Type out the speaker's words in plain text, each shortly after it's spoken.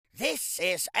This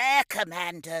is Air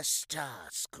Commander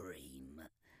Starscream,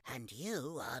 and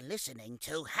you are listening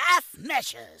to Half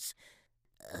Measures.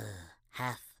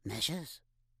 Half Measures?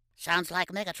 Sounds like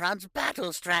Megatron's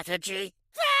battle strategy.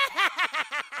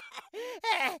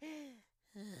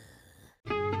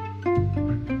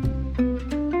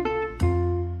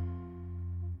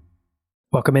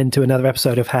 Welcome into another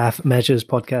episode of Half Measures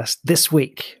podcast. This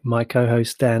week, my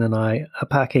co-host Dan and I are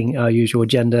packing our usual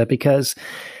agenda because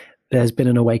there's been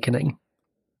an awakening.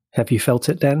 Have you felt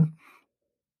it, Dan?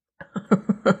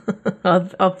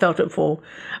 I've felt it for.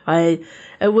 It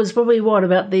was probably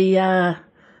about the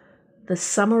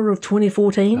summer of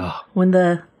 2014 when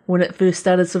it first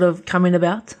started sort of coming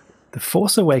about. The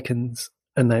Force Awakens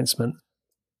announcement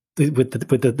with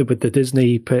the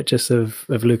Disney purchase of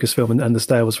Lucasfilm and the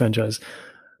Star Wars franchise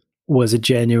was a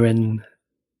genuine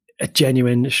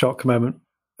shock moment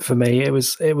for me. It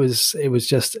was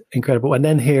just incredible. And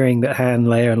then hearing that Han,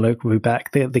 Leia, and Luke will be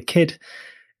back, the kid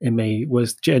in me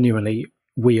was genuinely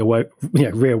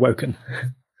reawoken.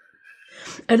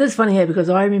 It is funny here because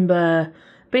I remember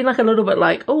being like a little bit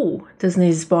like, oh,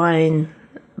 Disney's buying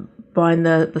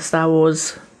the Star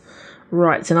Wars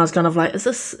rights, and I was kind of like, is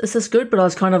this good? But I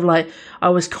was kind of like, I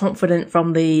was confident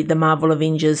from the Marvel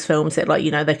Avengers films that, like,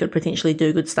 you know, they could potentially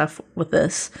do good stuff with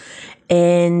this,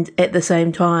 and at the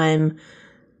same time,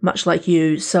 much like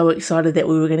you, so excited that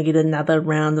we were going to get another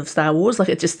round of Star Wars. Like,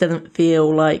 it just didn't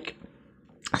feel like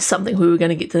something we were going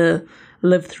to get to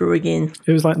live through again.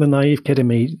 It was like the naive kid in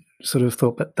me sort of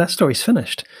thought, but that story's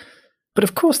finished. But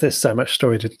of course, there's so much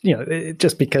story to,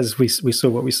 just because we saw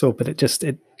what we saw, but I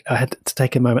had to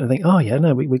take a moment and think, oh yeah,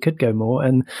 no, we could go more.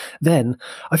 And then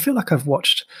I feel like I've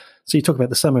watched, so you talk about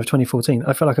the summer of 2014,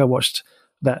 I feel like I watched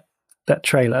that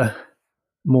trailer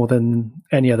more than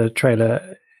any other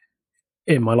trailer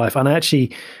in my life. And I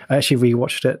actually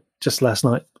rewatched it just last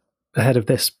night ahead of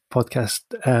this podcast.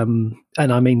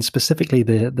 And I mean specifically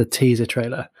the teaser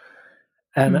trailer.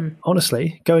 And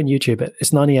honestly, go and YouTube it.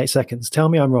 It's 98 seconds. Tell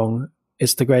me I'm wrong.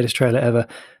 It's the greatest trailer ever.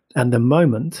 And the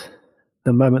moment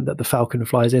that the Falcon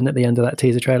flies in at the end of that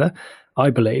teaser trailer,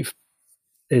 I believe,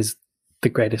 is the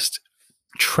greatest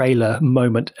trailer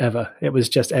moment ever. It was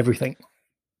just everything.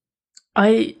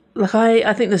 I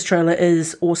think this trailer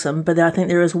is awesome, but I think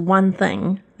there is one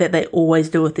thing that they always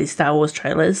do with these Star Wars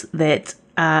trailers that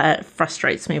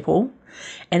frustrates me, Paul.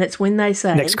 And it's when they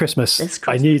say next Christmas.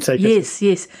 I knew you'd say Christmas.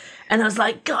 Yes. And I was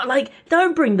like, God, like,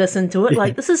 don't bring this into it.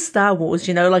 Like, this is Star Wars,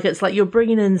 like, it's like you're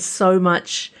bringing in so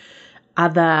much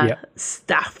other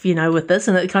stuff, with this.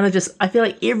 And it kind of just, I feel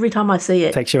like every time I see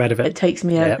it, takes you out of it. It takes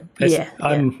me out.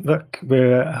 Look,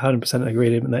 we're 100%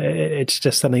 agreed. It's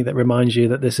just something that reminds you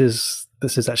that this is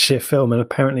actually a film and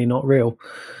apparently not real.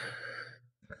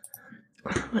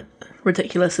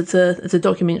 Ridiculous. It's a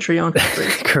documentary on history.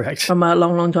 Correct. From a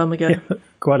long, long time ago. Yeah,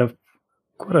 quite a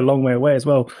long way away as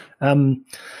well. So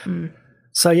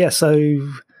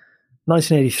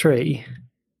 1983,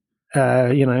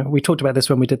 we talked about this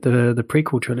when we did the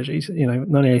prequel trilogies.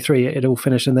 1983, it all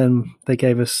finished, and then they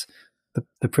gave us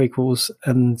the prequels,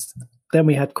 and then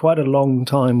we had quite a long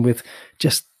time with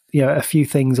just a few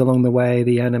things along the way,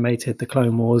 the animated, the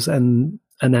Clone Wars, and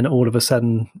then all of a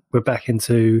sudden we're back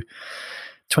into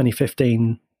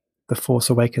 2015, The Force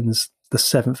Awakens, the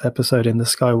 7th episode in the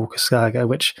Skywalker Saga,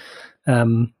 which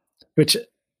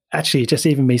actually, just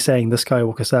even me saying the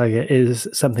Skywalker Saga is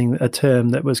a term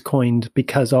that was coined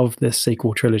because of this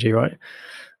sequel trilogy, right?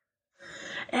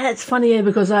 Yeah, it's funny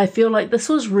because I feel like this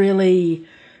was really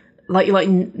like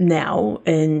now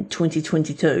in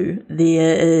 2022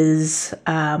 there is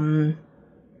actually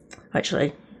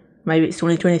maybe it's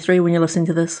 2023 when you're listening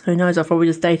to this. Who knows? I've probably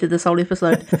just dated this whole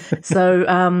episode. So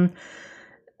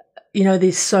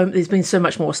there's been so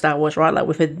much more Star Wars, right? Like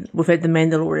we've had The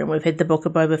Mandalorian, we've had the Book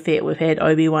of Boba Fett, we've had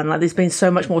Obi-Wan. Like there's been so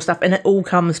much more stuff, and it all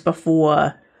comes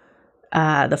before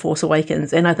The Force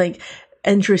Awakens. And I think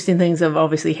interesting things have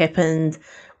obviously happened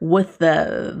with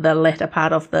the latter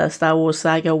part of the Star Wars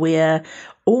saga, where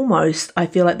almost I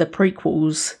feel like the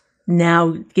prequels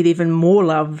now get even more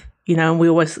love. And we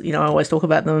always, I always talk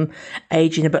about them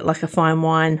aging a bit like a fine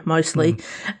wine, mostly.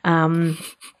 And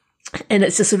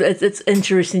it's just it's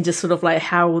interesting, just sort of like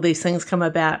how all these things come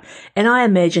about. And I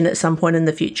imagine at some point in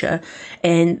the future,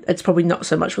 and it's probably not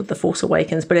so much with The Force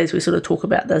Awakens, but as we sort of talk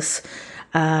about this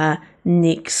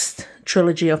next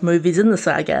trilogy of movies in the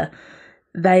saga,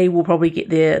 they will probably get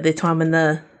their time in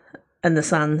the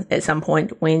sun at some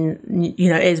point when,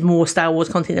 as more Star Wars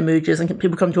content emerges and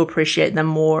people come to appreciate them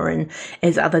more, and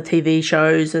as other TV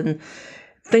shows and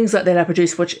things like that are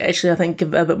produced, which actually I think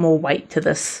give a bit more weight to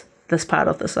this part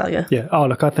of the saga. Yeah. Oh,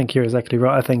 look, I think you're exactly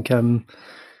right. I think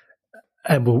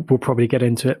and we'll probably get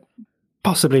into it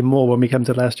possibly more when we come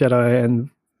to Last Jedi and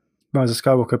Rise of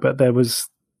Skywalker, but there was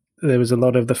a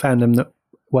lot of the fandom that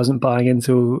wasn't buying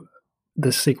into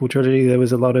the sequel trilogy. There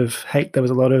was a lot of hate. There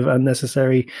was a lot of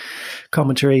unnecessary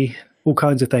commentary, all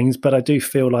kinds of things. But I do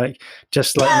feel like,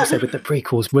 just like you said with the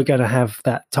prequels, we're going to have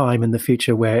that time in the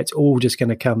future where it's all just going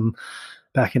to come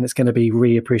back and it's going to be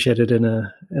reappreciated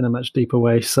in a much deeper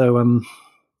way. So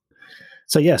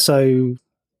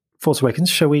Force Awakens.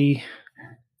 Should we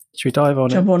dive on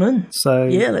Jump on in. So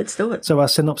yeah, let's do it. So our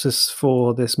synopsis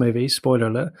for this movie, spoiler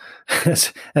alert,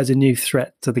 as a new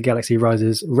threat to the galaxy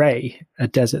rises, Rey, a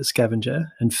desert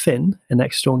scavenger, and Finn, an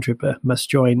ex-stormtrooper, must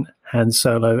join Han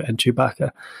Solo and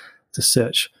Chewbacca to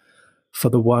search for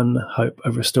the one hope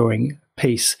of restoring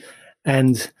peace.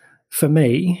 And for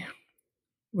me,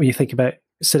 when you think about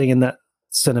sitting in that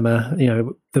cinema,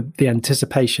 the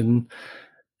anticipation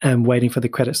and waiting for the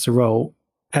credits to roll,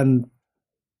 and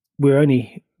we're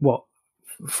only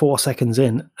 4 seconds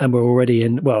in and we're already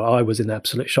in, well, I was in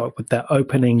absolute shock with that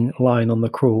opening line on the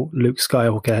crawl, Luke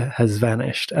Skywalker has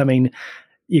vanished. I mean,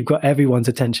 you've got everyone's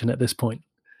attention at this point.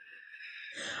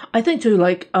 I think too,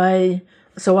 I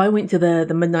went to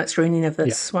the midnight screening of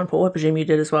this one, Paul, I presume you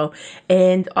did as well.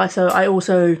 And I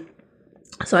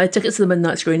had tickets to the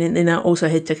midnight screening, and then I also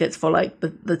had tickets for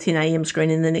the 10 a.m.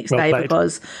 screening the next day,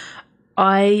 because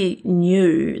I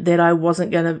knew that I wasn't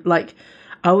going to,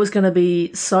 I was going to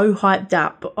be so hyped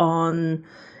up on,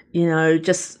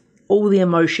 just all the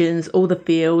emotions, all the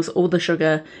feels, all the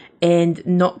sugar, and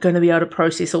not going to be able to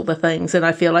process all the things. And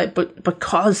I feel like, but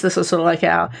because this is sort of like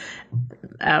our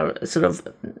sort of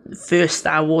first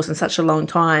Star Wars in such a long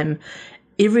time,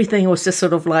 everything was just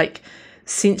sort of like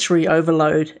sensory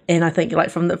overload. And I think you're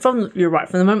right, from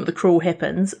the moment the crawl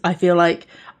happens, I feel like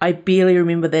I barely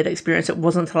remember that experience. It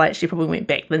wasn't until I actually probably went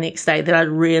back the next day that I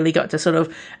really got to sort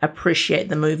of appreciate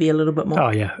the movie a little bit more.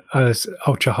 Oh yeah, I was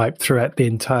ultra hyped throughout the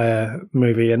entire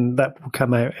movie, and that will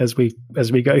come out as we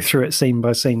go through it scene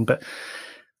by scene. But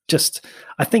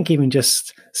I think even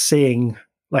just seeing,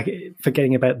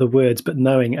 forgetting about the words, but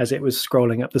knowing as it was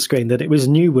scrolling up the screen that it was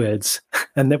new words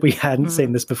and that we hadn't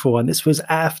seen this before, and this was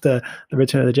after the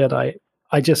Return of the Jedi.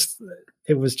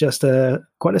 It was just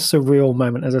quite a surreal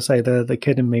moment. As I say, the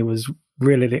kid in me was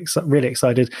really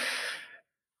excited.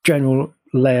 General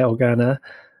Leia Organa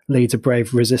leads a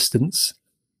brave resistance.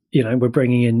 We're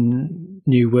bringing in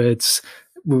new words,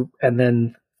 and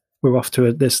then we're off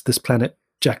to this planet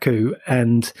Jakku.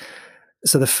 And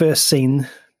so the first scene,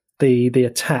 the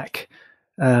attack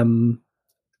of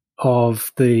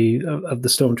the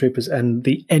stormtroopers and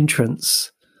the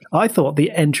entrance. I thought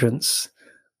the entrance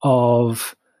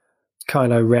of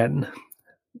Kylo Ren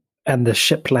and the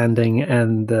ship landing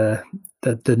and the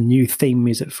new theme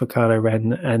music for Kylo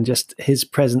Ren and just his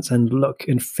presence and look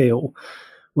and feel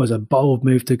was a bold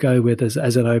move to go with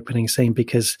as an opening scene,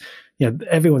 because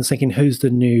everyone's thinking, who's the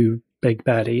new big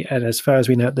baddie? And as far as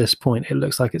we know at this point, it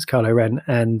looks like it's Kylo Ren.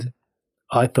 And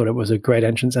I thought it was a great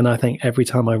entrance, and I think every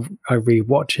time I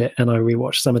rewatch it and I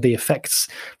rewatch some of the effects,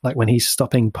 like when he's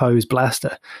stopping Poe's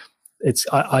blaster,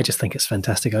 I just think it's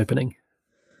fantastic opening.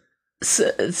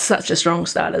 It's such a strong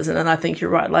start, isn't it? And I think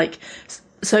you're right.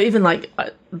 So even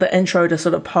the intro to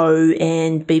sort of Poe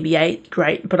and BB-8,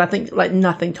 great, but I think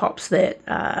nothing tops that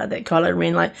Kylo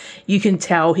Ren. You can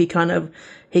tell he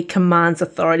commands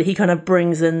authority. He kind of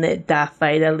brings in that Darth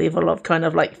Vader level of kind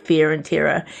of fear and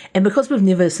terror. And because we've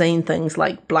never seen things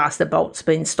like blaster bolts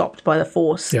being stopped by the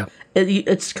Force,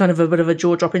 it's kind of a bit of a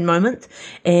jaw-dropping moment.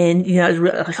 And, it's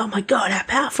really oh my God, how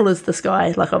powerful is this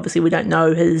guy? Obviously we don't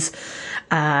know his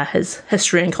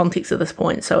history and context at this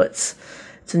point. So it's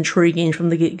intriguing from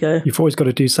the get-go. You've always got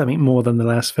to do something more than the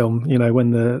last film.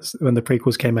 When the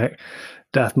prequels came out,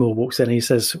 Darth Maul walks in and he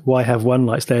says, why have one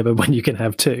lightsaber when you can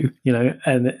have two?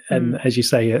 And as you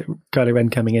say, Kylo Ren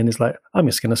coming in is I'm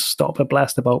just going to stop a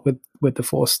blaster bolt with the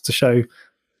Force to show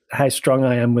how strong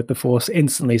I am with the Force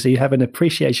instantly. So you have an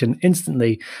appreciation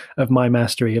instantly of my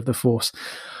mastery of the Force.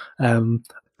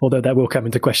 Although that will come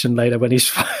into question later when he's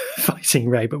fighting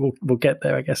Rey, but we'll get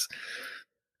there, I guess.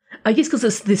 I guess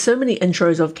because there's so many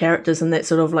intros of characters in that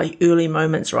sort of early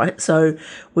moments, right? So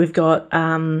we've got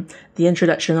the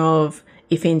introduction of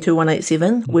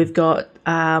FN2187. We've got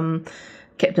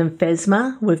Captain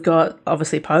Phasma. We've got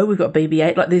obviously Poe. We've got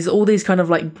BB-8. There's all these kind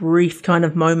of brief kind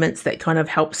of moments that kind of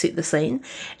help set the scene.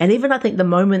 And even I think the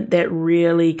moment that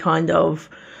really kind of,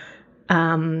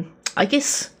 I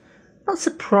guess, not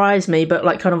surprised me, but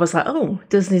kind of was oh,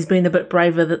 Disney's been a bit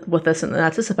braver with this than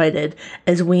anticipated,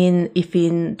 is when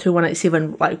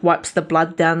FN2187 wipes the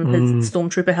blood down his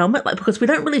stormtrooper helmet, because we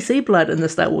don't really see blood in the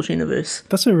Star Wars universe.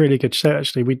 That's a really good show,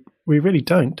 actually. We really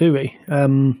don't, do we?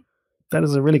 That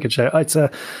is a really good show.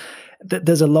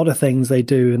 there's a lot of things they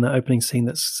do in that opening scene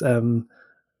that's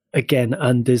again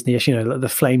un-Disney-ish. You know, like the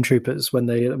flame troopers when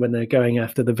they're going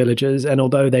after the villagers, and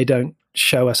although they don't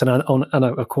show us, and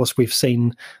of course we've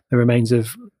seen the remains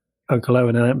of Uncle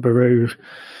Owen and Aunt Beru,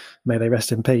 may they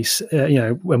rest in peace. You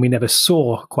know, when we never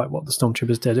saw quite what the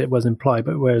stormtroopers did, it was implied.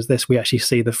 But whereas this, we actually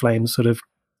see the flames sort of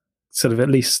at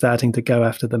least starting to go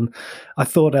after them. I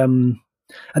thought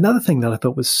another thing that I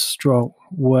thought was strong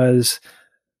was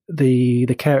the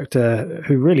character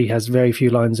who really has very few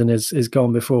lines and is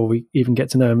gone before we even get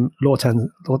to know him, Lortan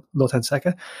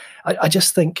Seka. I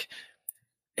just think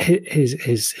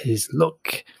his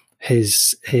look,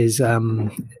 his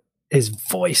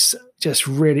voice, just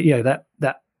really, you know,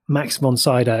 that Max von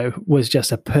Sydow was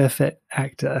just a perfect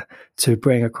actor to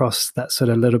bring across that sort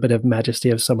of little bit of majesty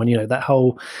of someone, you know, that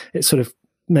whole, it sort of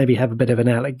maybe have a bit of an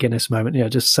Alec Guinness moment, you know,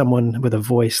 just someone with a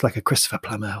voice like a Christopher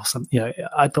Plummer or something. You know,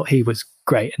 I thought he was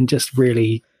great and just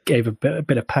really gave a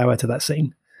bit of power to that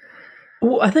scene.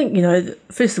 Well, I think, you know,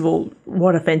 first of all,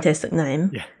 what a fantastic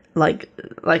name. Yeah. Like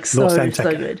so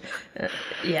good.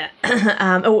 Yeah.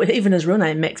 Even his real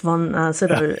name, Max von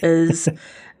Sydow, is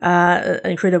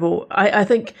incredible. I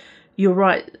think you're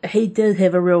right. He did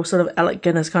have a real sort of Alec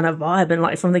Guinness kind of vibe, and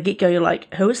like from the get go, you're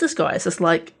like, who is this guy? It's just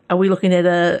like, are we looking at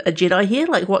a Jedi here?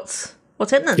 Like, what's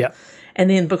happening? Yeah. And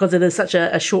then because it is such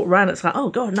a short run, it's like, oh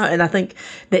god, no. And I think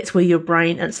that's where your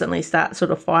brain instantly starts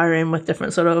sort of firing with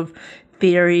different sort of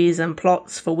theories and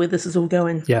plots for where this is all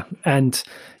going. Yeah, and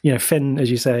you know, Finn,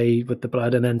 as you say, with the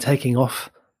blood, and then taking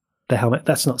off the helmet.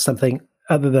 That's not something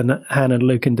other than Han and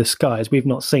Luke in disguise. We've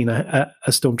not seen a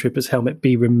stormtrooper's helmet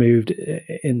be removed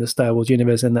in the Star Wars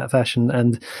universe in that fashion,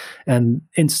 and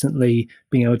instantly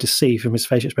being able to see from his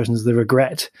facial expressions the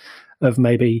regret of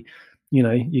maybe, you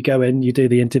know, you go in, you do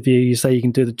the interview, you say you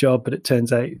can do the job, but it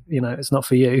turns out, you know, it's not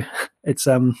for you. It's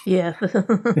yeah.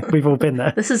 We've all been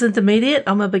there. This is intermediate.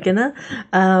 I'm a beginner.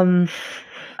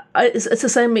 It's the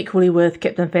same equally with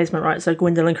Captain Phasma, right? So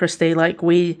Gwendolyn Christie, like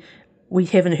we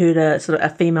haven't heard a sort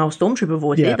of a female stormtrooper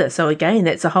voice either. So again,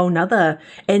 that's a whole nother.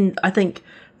 And I think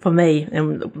for me,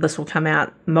 and this will come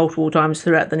out multiple times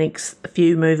throughout the next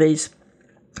few movies,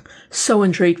 so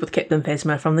intrigued with Captain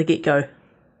Phasma from the get go.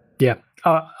 Yeah,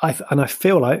 I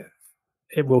feel like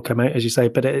it will come out, as you say,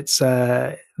 but it's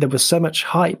there was so much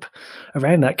hype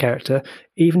around that character,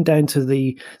 even down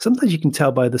to sometimes you can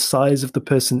tell by the size of the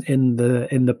person in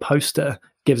the poster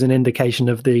gives an indication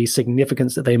of the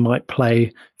significance that they might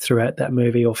play throughout that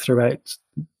movie or throughout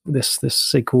this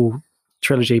sequel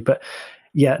trilogy. But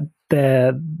yeah,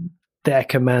 their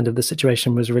command of the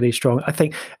situation was really strong. I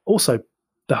think also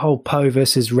the whole Poe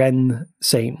versus Ren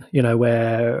scene, you know,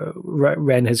 where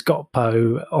Ren has got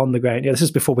Poe on the ground. Yeah, this is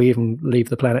before we even leave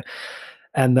the planet.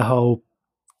 And the whole,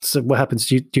 so what happens?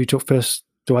 Do you talk first?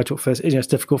 Do I talk first? You know, it's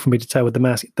difficult for me to tell with the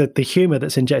mask. The humor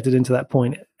that's injected into that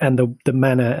point, and the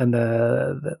manner and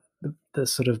the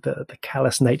sort of the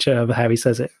callous nature of how he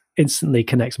says it instantly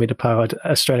connects me to Poe.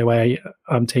 Straight away,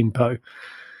 I'm Team Poe.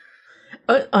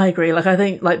 I agree. Like, I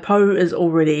think like Poe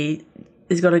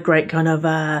he's got a great kind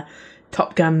of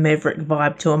Top Gun Maverick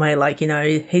vibe to him. Like, you know,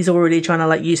 he's already trying to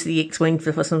like use the X-Wing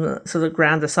for some sort of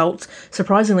ground assaults.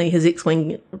 Surprisingly, his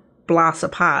X-Wing blasts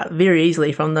apart very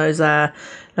easily from those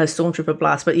stormtrooper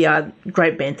blasts. But yeah,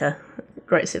 great banter,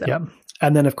 great setup. Yeah,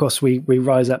 and then of course we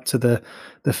rise up to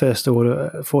the first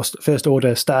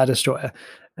order Star Destroyer,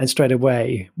 and straight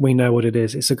away we know what it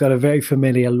is. It's got a very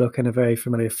familiar look and a very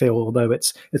familiar feel, although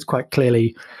it's quite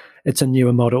clearly it's a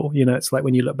newer model. You know, it's like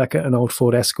when you look back at an old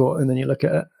Ford Escort and then you look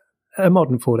at a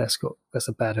modern Ford Escort. That's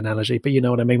a bad analogy, but you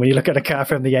know what I mean. When you look at a car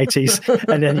from the 80s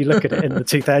and then you look at it in the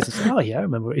 2000s, oh yeah, I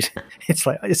remember. It's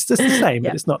like it's just the same,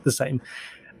 but it's not the same.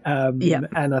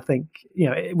 And I think, you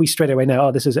know, we straight away know,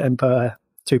 oh, this is Empire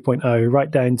 2.0,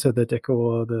 right down to the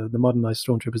decor, the modernized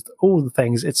stormtroopers, all the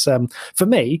things. It's for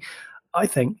me, I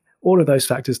think all of those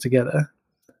factors together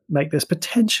make this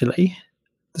potentially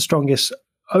the strongest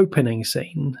opening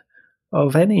scene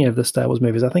of any of the Star Wars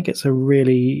movies. I think it's a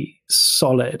really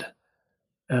solid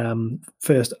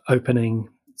first opening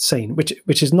scene,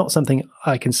 which is not something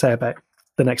I can say about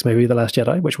the next movie, The Last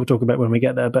Jedi, which we'll talk about when we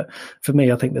get there. But for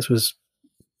me, I think this was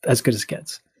as good as it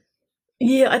gets.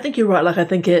 Yeah, I think you're right. Like, I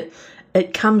think it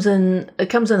comes in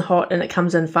hot and it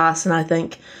comes in fast. And I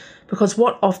think because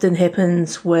what often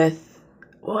happens with,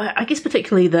 well, I guess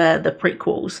particularly the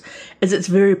prequels, is it's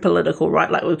very political,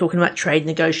 right? Like we're talking about trade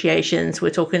negotiations, we're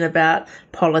talking about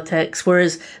politics,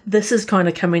 whereas this is kind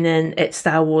of coming in at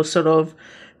Star Wars sort of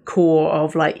core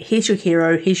of like, here's your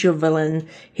hero, here's your villain,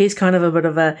 here's kind of a bit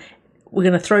of we're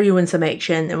going to throw you in some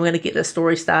action and we're going to get this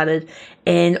story started.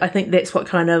 And I think that's what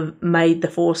kind of made The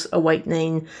Force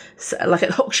Awakening, like,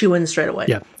 it hooks you in straight away.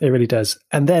 Yeah, it really does.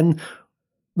 And then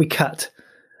we cut,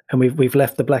 and we've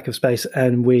left the black of space,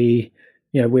 and we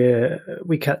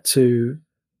cut to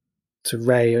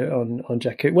Rey on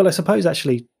Jakku. Well, I suppose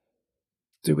actually,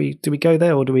 do we go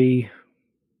there, or do we?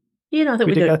 Yeah, no, I think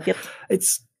we do. Yep.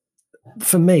 It's,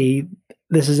 for me,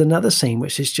 this is another scene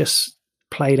which is just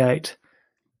played out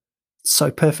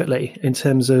so perfectly in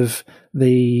terms of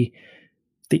the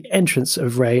entrance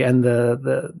of Rey and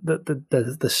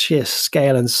the sheer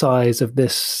scale and size of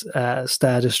this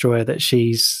Star Destroyer that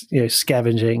she's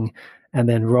scavenging and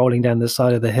then rolling down the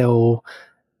side of the hill.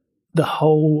 The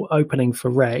whole opening for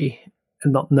Rey,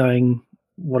 and not knowing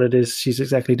what it is she's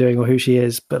exactly doing or who she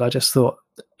is, but I just thought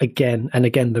again and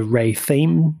again the Rey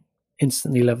theme.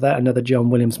 Instantly love that. Another John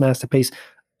Williams masterpiece.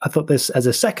 I thought this as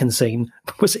a second scene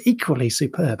was equally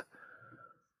superb.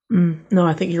 No,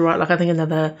 I think you're right. Like, I think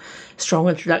another strong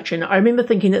introduction. I remember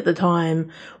thinking at the time,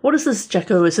 what is this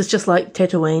Jakku? Is this just like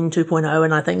Tatooine 2.0?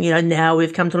 And I think, now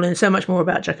we've come to learn so much more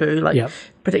about Jakku, like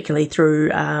particularly through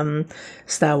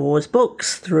Star Wars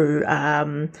books, through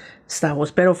Star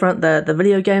Wars Battlefront, the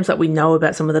video games. Like, we know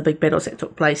about some of the big battles that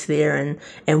took place there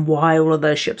and why all of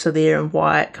those ships are there and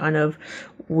why it kind of,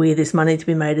 where there's money to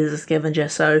be made as a scavenger.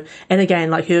 So, and again,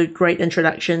 like, her great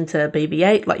introduction to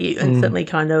BB-8, like, you instantly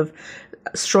kind of,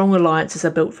 strong alliances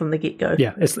are built from the get-go.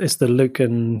 Yeah, it's the Luke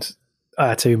and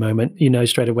R2 moment.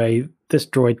 Straight away, this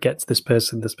droid gets this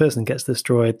person gets this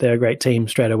droid. They're a great team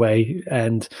straight away.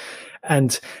 And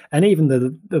even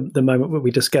the moment where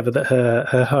we discover that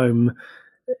her home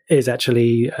is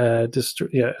actually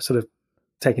sort of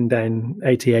taking down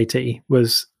AT-AT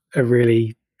was a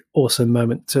really awesome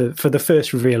moment for the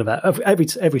first reveal of that.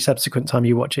 Every subsequent time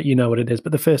you watch it, you know what it is,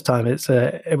 but the first time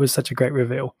it was such a great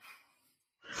reveal.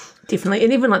 Definitely.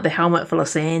 And even like the helmet full of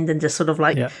sand and just sort of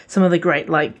like some of the great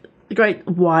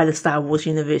wider Star Wars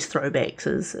universe throwbacks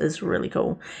is really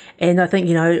cool. And I think,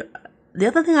 the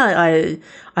other thing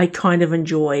I kind of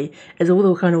enjoy is all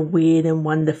the kind of weird and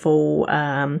wonderful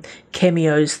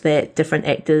cameos that different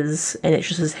actors and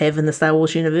actresses have in the Star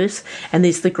Wars universe. And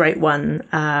there's the great one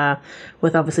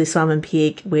with obviously Simon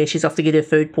Pegg, where she's off to get her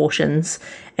food portions,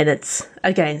 and it's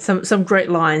again some great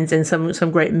lines and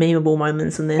some great memeable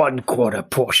moments in there. 1/4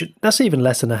 portion. That's even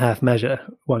less than a half measure.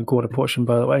 1/4 portion,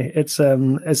 by the way. It's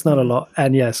not a lot.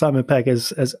 And yeah, Simon Pegg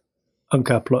as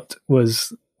Unkar Plutt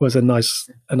was a nice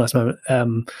moment.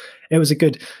 It was a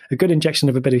good injection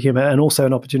of a bit of humor, and also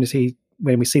an opportunity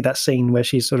when we see that scene where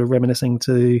she's sort of reminiscing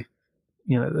to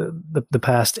the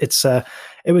past.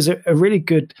 It was a really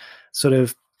good sort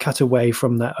of cut away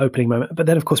from that opening moment, but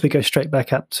then of course we go straight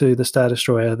back up to the Star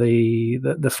Destroyer, the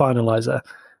finalizer.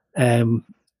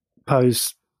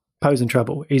 Poe's in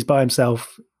trouble. He's by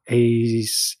himself.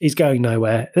 He's going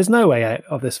nowhere. There's no way out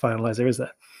of this finalizer, is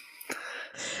there?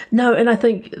 No, and I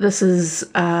think this is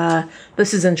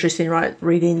interesting, right?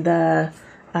 Reading the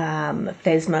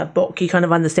Phasma book, you kind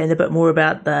of understand a bit more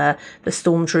about the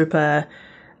Stormtrooper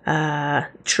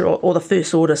or the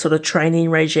First Order sort of training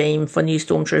regime for new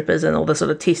Stormtroopers and all the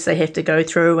sort of tests they have to go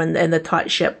through and the tight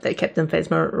ship that Captain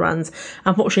Phasma runs.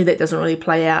 Unfortunately, that doesn't really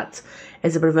play out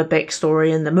as a bit of a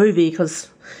backstory in the movie because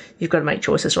you've got to make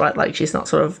choices, right? Like, she's not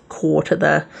sort of core to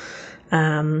the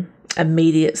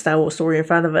immediate Star Wars story in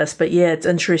front of us. But yeah, it's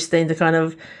interesting to kind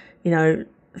of,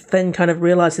 Finn kind of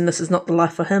realizing this is not the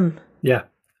life for him. Yeah.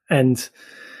 And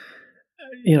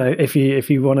if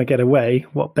you want to get away,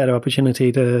 what better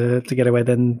opportunity to get away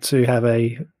than to have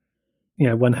a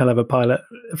one hell of a pilot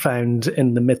found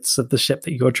in the midst of the ship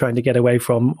that you're trying to get away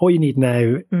from. All you need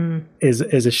now is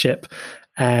a ship.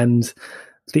 And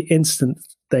the instant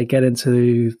they get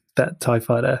into that TIE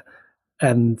fighter,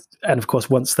 and of course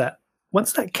once that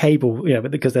cable,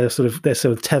 because they're sort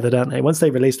of tethered, aren't they? Once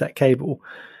they release that cable,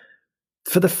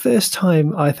 for the first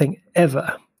time I think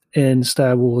ever in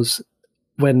Star Wars,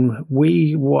 when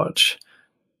we watch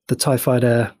the TIE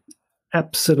fighter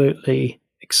absolutely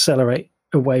accelerate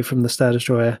away from the Star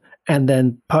Destroyer, and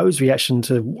then Poe's reaction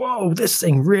to, whoa, this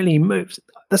thing really moves.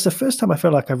 That's the first time I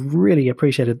feel like I've really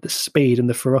appreciated the speed and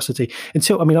the ferocity.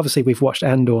 Obviously we've watched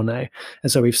Andor now,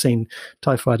 and so we've seen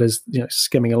TIE fighters,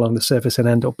 skimming along the surface in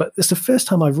Andor, but it's the first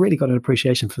time I've really got an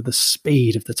appreciation for the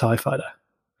speed of the TIE fighter.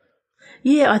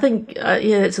 Yeah, I think,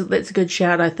 that's a good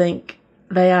shout. I think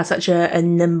they are such a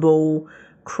nimble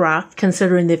craft,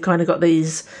 considering they've kind of got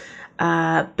these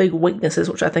big weaknesses,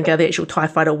 which I think are the actual TIE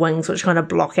fighter wings, which kind of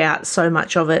block out so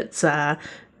much of its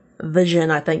vision,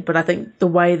 I think. But I think the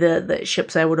way the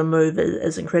ship's able to move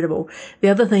is incredible. The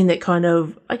other thing that kind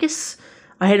of, I guess,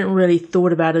 I hadn't really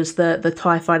thought about as the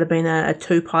TIE fighter being a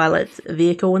two-pilot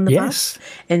vehicle in the past.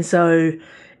 And so,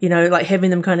 like having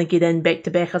them kind of get in back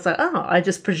to back, I was like, I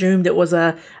just presumed it was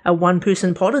a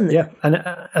one-person pod in there. Yeah, and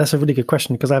that's a really good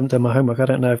question because I haven't done my homework. I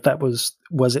don't know if that was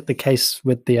it the case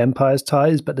with the Empire's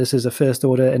TIEs, but this is a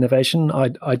first-order innovation.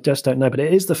 I just don't know, but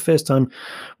it is the first time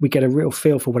we get a real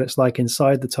feel for what it's like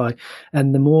inside the TIE.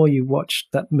 And the more you watch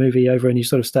that movie over and you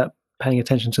sort of start paying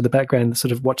attention to the background,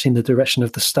 sort of watching the direction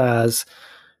of the stars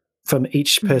from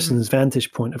each person's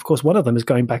vantage point. Of course, one of them is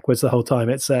going backwards the whole time.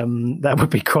 It's that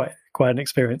would be quite an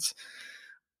experience.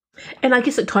 And I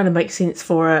guess it kind of makes sense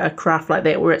for a craft like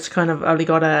that, where it's kind of only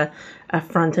got a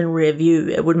front and rear view.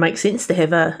 It would make sense to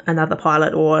have another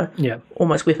pilot or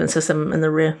almost weapon system in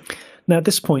the rear. Now, at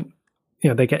this point,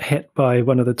 they get hit by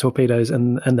one of the torpedoes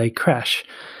and they crash.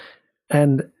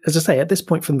 And as I say, at this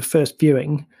point from the first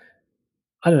viewing,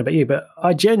 I don't know about you, but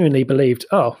I genuinely believed,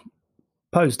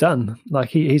 Poe's done. Like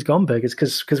he's gone burgers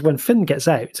because when Finn gets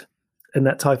out and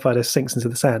that TIE fighter sinks into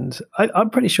the sand, I'm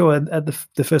pretty sure at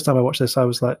the first time I watched this, I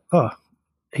was like,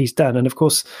 he's done. And of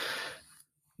course,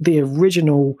 the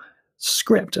original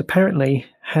script apparently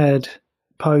had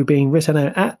Poe being written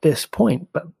out at this point,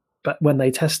 but when they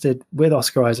tested with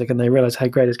Oscar Isaac and they realized how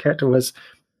great his character was,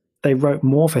 they wrote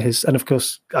more for his, and of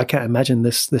course, I can't imagine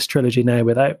this trilogy now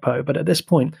without Poe. But at this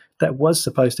point, that was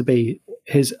supposed to be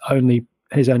his only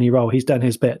role. He's done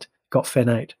his bit, got Finn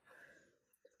out.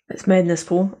 It's madness,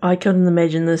 Paul. I couldn't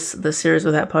imagine this series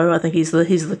without Poe. I think he's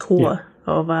the core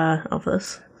of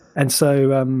this. And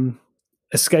so,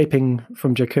 escaping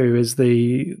from Jakku is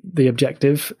the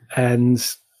objective, and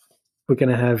we're going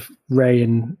to have Rey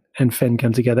and Finn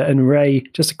come together. And Rey,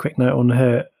 just a quick note on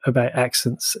her about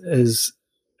accents as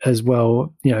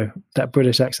well, that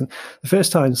British accent. The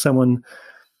first time someone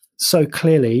so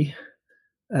clearly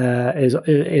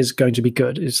is going to be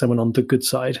good, is someone on the good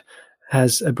side,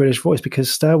 has a British voice,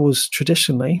 because Star Wars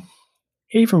traditionally,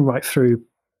 even right through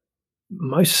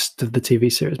most of the TV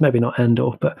series, maybe not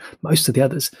Andor, but most of the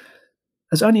others,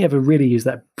 has only ever really used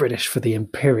that British for the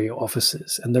Imperial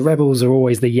officers, and the rebels are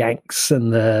always the Yanks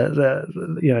and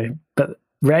but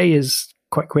Rey is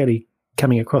quite clearly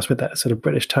coming across with that sort of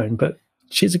British tone, but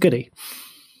she's a goodie.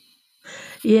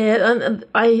 Yeah, and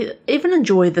I even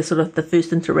enjoy the sort of the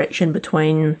first interaction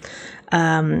between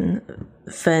Finn,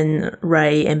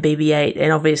 Rey, and BB-8,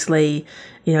 and obviously,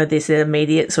 there's an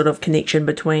immediate sort of connection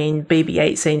between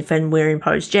BB-8 seeing Finn wearing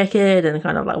Poe's jacket and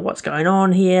kind of like what's going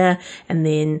on here, and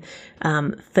then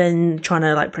Finn trying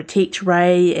to like protect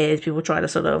Rey as people try to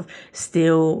sort of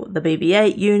steal the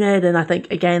BB-8 unit. And I think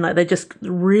again, like they just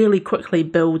really quickly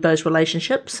build those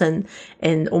relationships and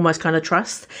almost kind of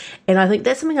trust. And I think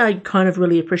that's something I kind of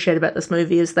really appreciate about this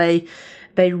movie is they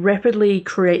rapidly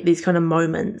create these kind of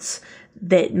moments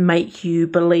that make you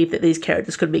believe that these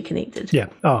characters could be connected. Yeah.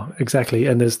 Oh, exactly.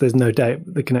 And there's no doubt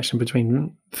the connection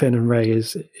between Finn and Rey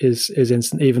is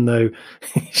instant, even though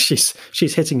she's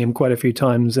hitting him quite a few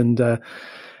times. And the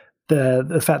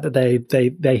fact that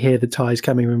they hear the TIEs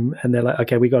coming and they're like,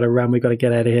 okay, we got to run, we got to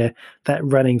get out of here. That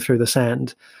running through the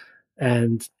sand,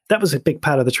 and that was a big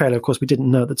part of the trailer. Of course, we didn't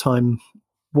know at the time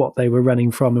what they were running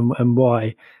from and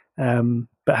why.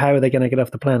 But how are they going to get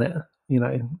off the planet?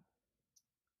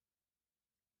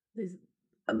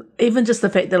 Even just the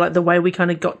fact that like the way we kind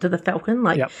of got to the Falcon,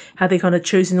 like how they're kind of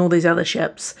choosing all these other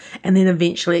ships, and then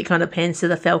eventually it kind of pans to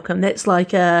the Falcon. That's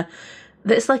like a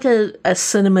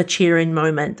cinema cheering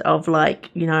moment of like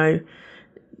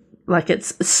like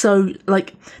it's so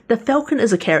like the Falcon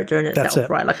is a character in itself,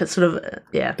 right? Like it's sort of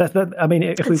I mean,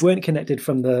 if we weren't connected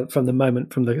from the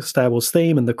moment, from the Star Wars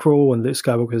theme and the crawl and Luke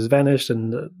Skywalker has vanished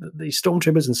and the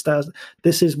stormtroopers and stars,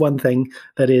 this is one thing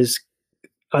that is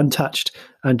untouched,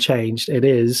 unchanged. It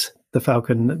is the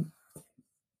Falcon.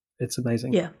 It's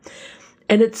amazing. Yeah,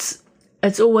 and it's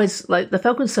always like the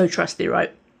Falcon's so trusty,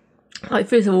 right? Like,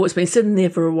 first of all, it's been sitting there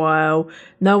for a while.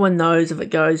 No one knows if it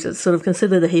goes. It's sort of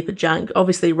considered a heap of junk.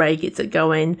 Obviously, Rey gets it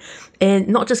going, and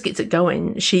not just gets it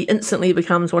going, she instantly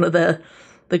becomes one of the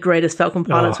greatest Falcon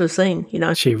pilots we've seen.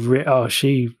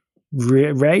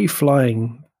 Rey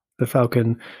flying the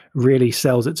Falcon really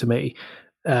sells it to me.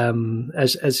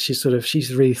 As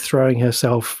she's really throwing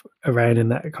herself around in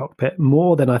that cockpit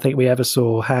more than I think we ever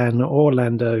saw Han or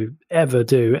Lando ever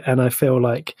do, and I feel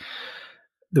like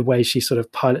the way she sort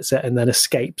of pilots it and then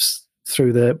escapes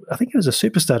through I think it was a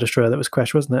Superstar Destroyer that was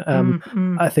crashed, wasn't it?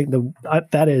 I think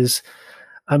that is,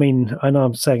 I mean, I know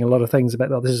I'm saying a lot of things about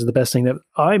that. This is the best thing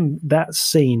that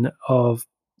scene of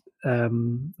her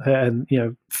and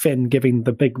Finn giving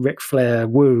the big Ric Flair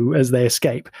woo as they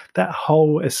escape. That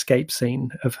whole escape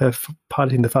scene of her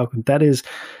piloting the Falcon, that is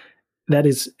that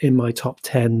is in my top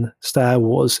 10 Star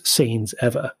Wars scenes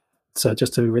ever. So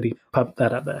just to really pump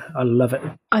that up there, I love it.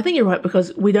 I think you're right,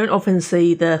 because we don't often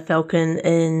see the Falcon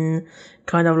in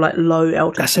kind of like low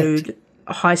altitude,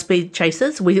 high speed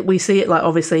chases. We see it like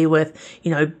obviously with,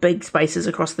 you know, big spaces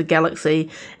across the galaxy,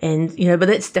 and you know, but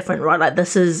that's different, right? Like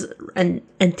this is an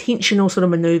intentional sort of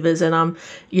maneuvers, and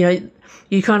you know,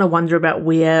 you kind of wonder about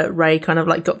where Rey kind of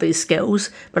like got these skills.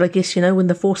 But I guess, you know, when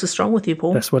the Force is strong with you,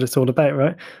 Paul, that's what it's all about,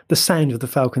 right? The sound of the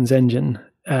Falcon's engine.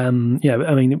 Yeah,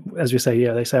 I mean, as we say,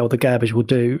 yeah, they say, oh, the garbage will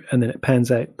do, and then it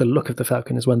pans out. The look of the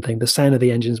Falcon is one thing, the sound of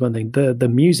the engine is one thing, the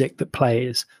music that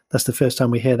plays, that's the first time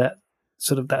we hear that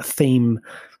sort of that theme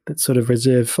that's sort of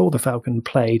reserved for the Falcon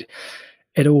played.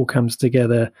 It all comes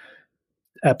together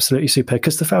absolutely super,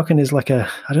 because the Falcon is like a,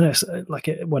 I don't know, it's like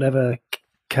whatever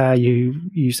car you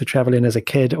used to travel in as a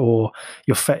kid, or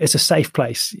it's a safe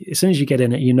place. As soon as you get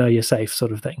in it, you know you're safe,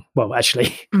 sort of thing. Well,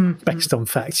 actually, based on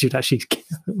facts, you'd actually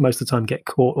most of the time get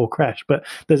caught or crash, but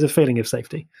there's a feeling of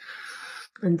safety.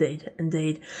 Indeed.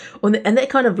 Well, and that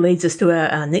kind of leads us to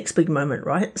our next big moment,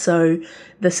 right? So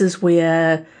this is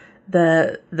where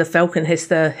the Falcon has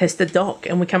to dock,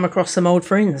 and we come across some old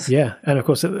friends. Yeah, and of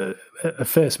course, at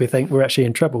first we think we're actually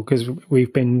in trouble because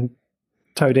we've been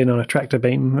towed in on a tractor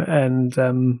beam, and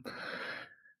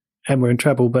we're in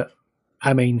trouble. But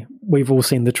I mean, we've all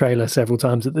seen the trailer several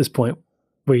times at this point.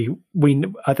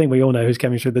 I think we all know who's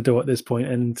coming through the door at this point,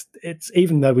 and it's,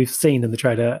 even though we've seen in the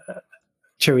trailer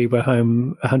Chewie, we're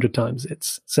home 100 times,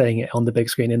 it's saying it on the big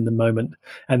screen in the moment,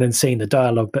 and then seeing the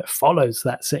dialogue that follows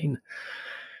that scene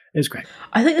is great.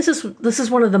 I think this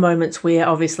is one of the moments where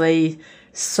obviously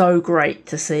so great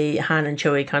to see Han and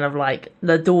Chewie kind of like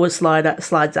the door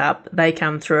slides up, they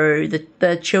come through, the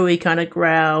Chewie kind of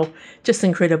growl, just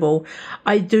incredible.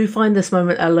 I do find this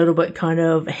moment a little bit kind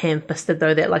of ham-fisted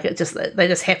though, that like they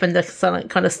just happen to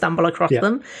kind of stumble across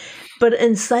them. But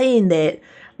in saying that,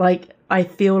 like I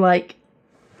feel like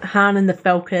Han and the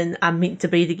Falcon are meant to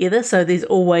be together, so there's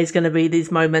always going to be these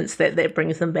moments that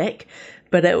brings them back.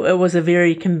 But it was a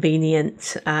very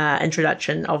convenient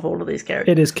introduction of all of these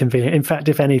characters. It is convenient. In fact,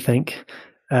 if anything,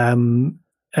 and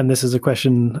this is a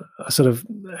question I sort of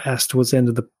asked towards the end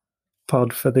of the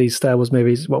pod for these Star Wars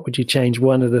movies, what would you change?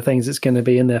 One of the things that's going to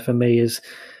be in there for me is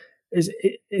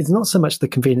it's not so much the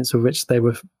convenience of which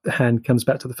Han comes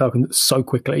back to the Falcon so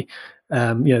quickly.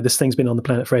 This thing's been on the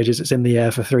planet for ages. It's in the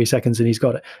air for 3 seconds and he's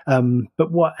got it.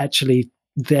 But what actually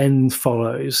then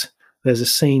follows, there's a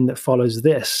scene that follows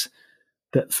this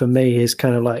that for me is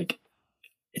kind of like,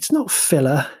 it's not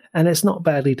filler and it's not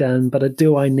badly done, but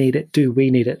do I need it? Do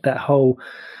we need it? The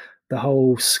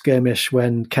whole skirmish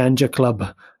when Kanja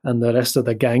Club and the rest of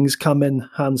the gangs come in,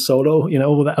 Han Solo,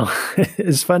 all that,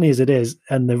 as funny as it is,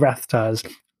 and the Rathtars,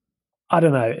 I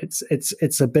don't know,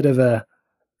 it's a bit of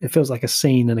it feels like a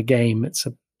scene in a game. It's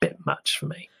a bit much for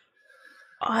me.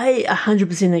 I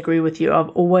 100% agree with you. I've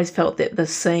always felt that the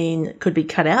scene could be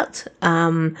cut out.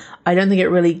 I don't think it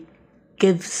really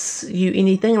gives you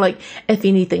anything. Like, if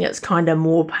anything, it's kind of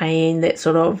more paying that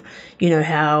sort of,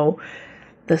 how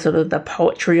the sort of the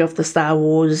poetry of the Star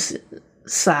Wars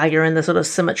saga and the sort of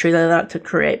symmetry they like to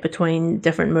create between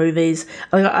different movies.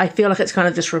 I feel like it's kind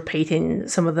of just repeating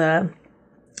some of the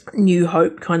New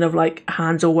Hope kind of like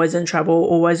Han's always in trouble,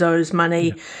 always owes money.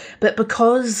 Yeah. But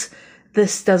because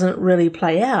this doesn't really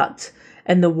play out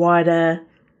in the wider,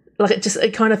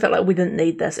 it kind of felt like we didn't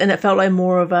need this. And it felt like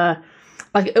more of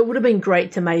it would have been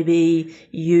great to maybe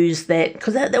use that,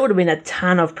 because that would have been a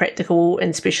ton of practical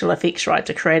and special effects, right,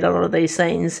 to create a lot of these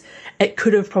scenes. It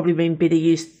could have probably been better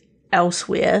used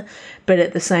elsewhere, but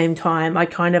at the same time, I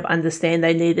kind of understand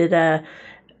they needed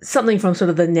something from sort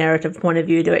of the narrative point of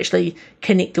view to actually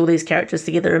connect all these characters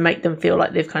together and make them feel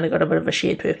like they've kind of got a bit of a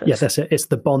shared purpose. Yes, that's it. It's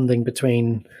the bonding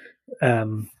between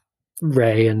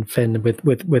Rey and Finn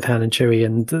with Han and Chewie,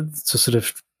 and to sort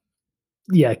of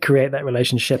create that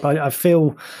relationship. I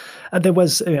feel there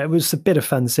was it was a bit of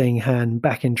fun seeing Han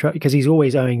back in trouble, because he's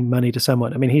always owing money to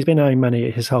someone. I mean, he's been owing money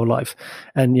his whole life,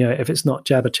 and if it's not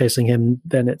Jabba chasing him,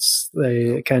 then it's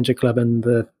the Kanja Club and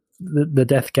the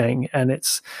Death Gang, and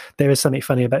there is something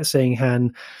funny about seeing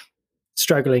Han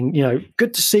struggling.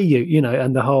 Good to see you.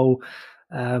 And the whole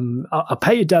I'll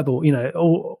pay you double.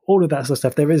 All of that sort of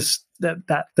stuff. There is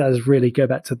that does really go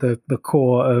back to the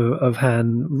core of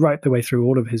Han right the way through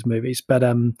all of his movies. But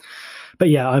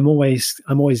yeah, I'm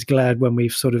always glad when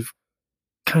we've sort of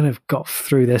kind of got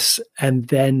through this, and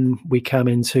then we come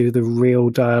into the real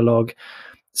dialogue.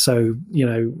 So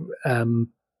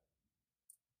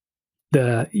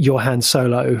the your Han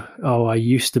Solo, oh, I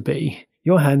used to be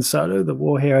your Han Solo, the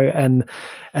war hero, and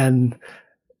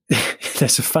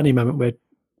there's a funny moment where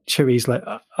Chewie's like,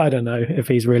 I don't know if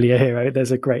he's really a hero.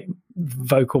 There's a great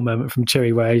vocal moment from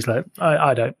Chewie where he's like,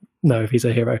 I don't know if he's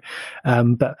a hero.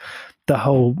 But the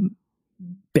whole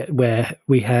bit where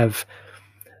we have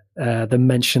the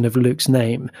mention of Luke's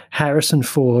name, Harrison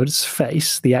Ford's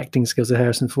face, the acting skills of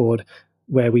Harrison Ford,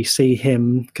 where we see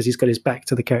him, because he's got his back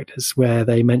to the characters, where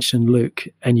they mention Luke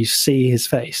and you see his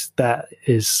face, that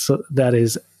is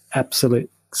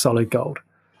absolute solid gold.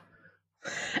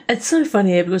 It's so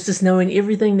funny because just knowing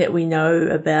everything that we know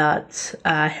about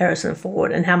Harrison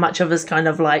Ford and how much of his kind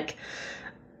of like,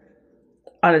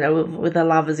 I don't know whether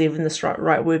love is even the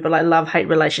right word, but like love-hate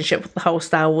relationship with the whole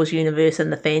Star Wars universe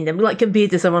and the fandom, like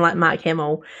compared to someone like Mark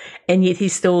Hamill, and yet he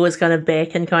still is kind of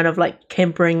back and kind of like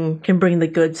can bring the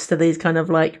goods to these kind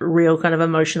of like real kind of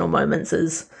emotional moments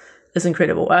is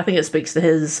incredible. I think it speaks to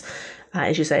his,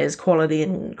 as you say, his quality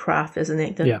and craft as an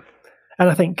actor. Yeah, and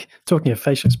I think talking of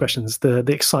facial expressions, the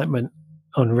excitement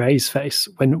on Rey's face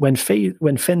when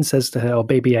Finn says to her, "Oh,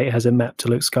 BB-8 has a map to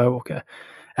Luke Skywalker."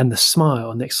 And the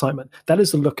smile and the excitement, that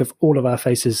is the look of all of our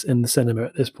faces in the cinema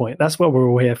at this point. That's what we're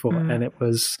all here for. And it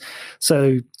was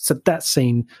so that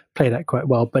scene played out quite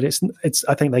well, but it's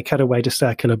I think they cut away to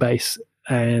Starkiller Base,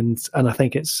 and I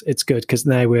think it's good, because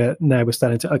now we're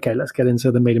starting to, okay, let's get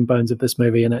into the meat and bones of this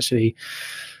movie, and actually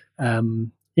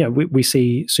we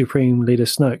see Supreme Leader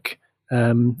Snoke,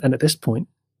 and at this point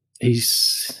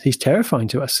he's terrifying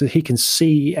to us. He can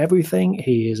see everything.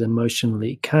 He is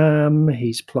emotionally calm.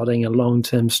 He's plotting a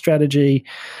long-term strategy.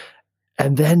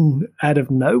 And then out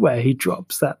of nowhere, he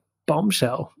drops that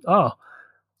bombshell. Oh,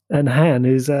 and Han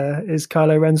is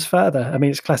Kylo Ren's father. I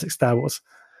mean, it's classic Star Wars.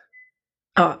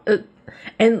 Oh,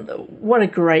 and what a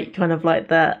great kind of like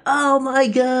that, oh my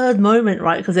God moment,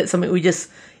 right? Because it's something we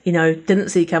just, didn't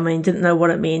see coming, didn't know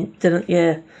what it meant,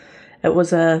 it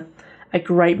was a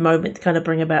great moment to kind of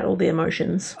bring about all the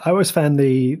emotions. I always found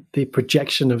the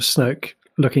projection of Snoke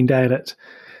looking down at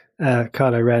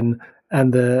Kylo Ren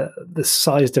and the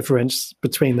size difference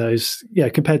between those,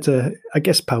 compared to, I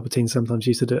guess Palpatine sometimes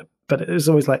used to do it, but it was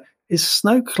always like, is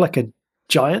Snoke like a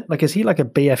giant? Like, is he like a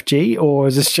BFG, or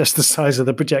is this just the size of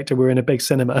the projector? We're in a big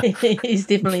cinema. He's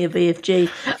definitely a BFG.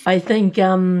 I think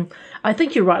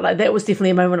you're right. Like, that was definitely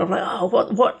a moment of like, oh,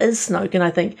 what is Snoke? And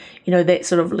I think, that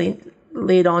sort of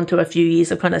led on to a few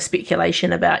years of kind of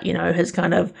speculation about,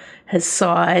 his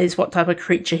size, what type of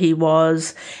creature he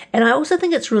was. And I also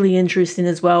think it's really interesting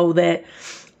as well that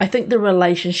I think the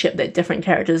relationship that different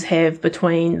characters have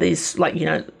between these, like,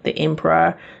 the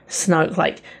Emperor, Snoke,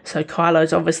 like, so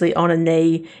Kylo's obviously on a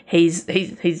knee. He's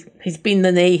been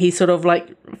the knee. He's sort of like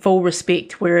full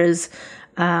respect, whereas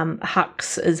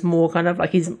Hux is more kind of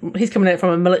like he's coming at it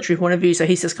from a military point of view, so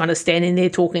he's just kind of standing there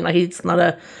talking like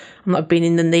I'm not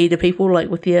bending the knee to people like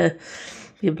with your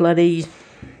bloody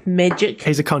magic.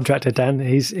 He's a contractor, Dan.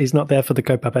 He's not there for the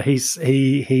kaupapa.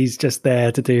 He's just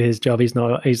there to do his job. He's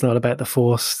not about the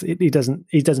Force. He doesn't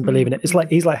believe in it. It's like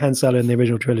he's like Han Solo in the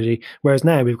original trilogy. Whereas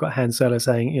now we've got Han Solo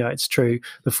saying, it's true,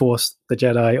 the Force, the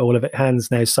Jedi, all of it. Han's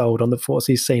now sold on the Force.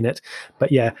 He's seen it. But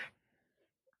General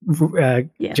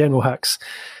Hux,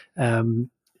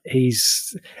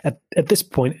 he's at this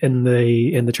point in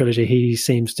the trilogy, he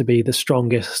seems to be the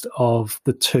strongest of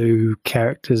the two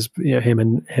characters. Him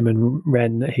and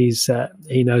Ren.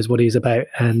 He knows what he's about,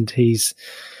 and he's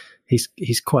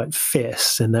quite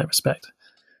fierce in that respect.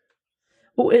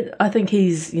 Well, I think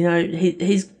he's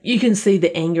you can see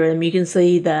the anger in him. You can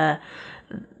see there's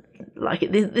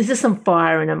just some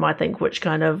fire in him, I think, which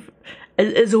kind of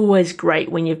is always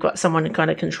great when you've got someone kind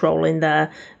of controlling the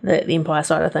Empire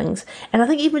side of things. And I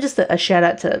think even just a shout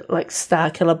out to like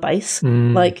Starkiller Base,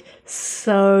 like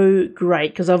so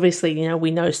great, because obviously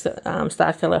we know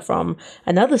Starkiller from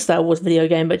another Star Wars video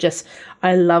game, but just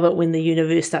I love it when the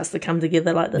universe starts to come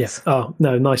together like this. Yeah. Oh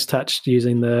no, nice touch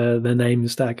using the name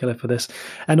Starkiller for this.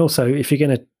 And also, if you're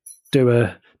going to do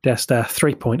a Death Star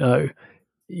 3.0,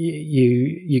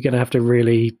 you're going to have to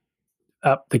really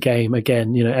up the game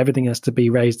again. Everything has to be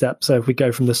raised up. So if we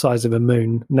go from the size of a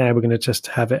moon, now we're going to just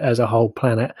have it as a whole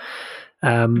planet.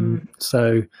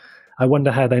 So I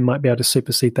wonder how they might be able to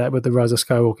supersede that with the Rise of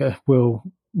Skywalker.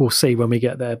 We'll see when we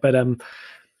get there. But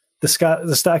the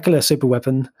Starkiller super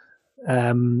weapon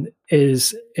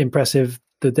is impressive.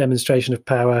 The demonstration of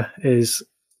power is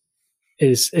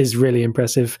really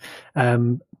impressive.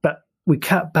 But we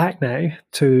cut back now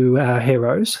to our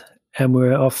heroes, and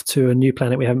we're off to a new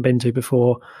planet we haven't been to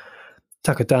before,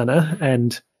 Takodana.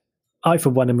 And I,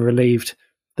 for one, am relieved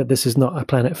that this is not a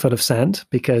planet full of sand,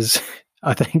 because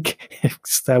I think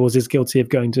Star Wars is guilty of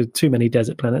going to too many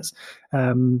desert planets.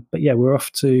 But yeah,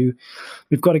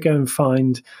 we've got to go and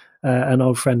find an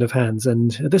old friend of Han's.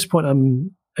 And at this point,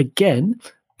 I'm again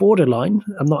borderline.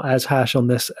 I'm not as harsh on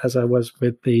this as I was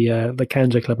with the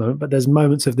Kanji Club moment, but there's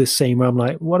moments of this scene where I'm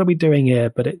like, what are we doing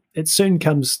here? But it soon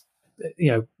comes,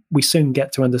 we soon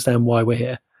get to understand why we're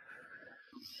here.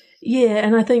 Yeah,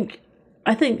 and I think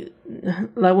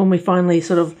like when we finally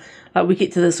sort of like we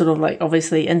get to this sort of like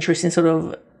obviously interesting sort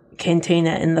of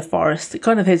cantina in the forest, it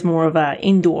kind of has more of a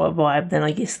indoor vibe than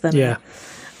I guess than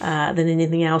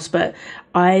anything else. But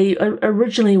I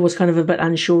originally was kind of a bit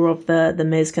unsure of the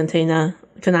Maz Kanata,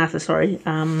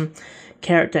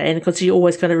 character, and because she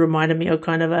always kind of reminded me of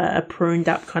kind of a pruned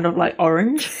up kind of like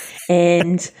orange,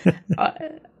 and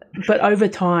but over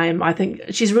time I think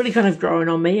she's really kind of grown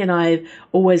on me, and I've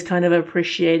always kind of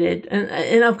appreciated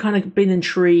and I've kind of been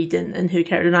intrigued in her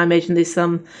character, and I imagine there's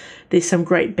some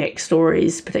great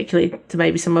backstories, particularly to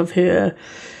maybe some of her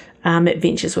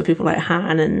adventures with people like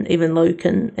Han and even Luke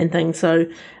and things. So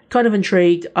kind of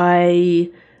intrigued. I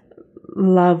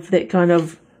love that kind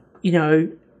of,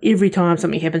 every time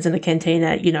something happens in the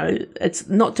cantina, it's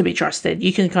not to be trusted.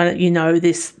 You can kind of,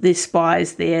 there's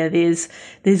spies there.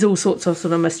 There's all sorts of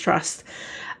sort of mistrust.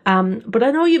 But I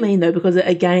know what you mean though, because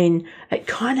again, it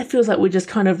kind of feels like we're just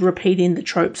kind of repeating the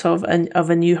tropes of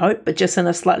A New Hope, but just in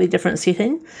a slightly different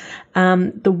setting.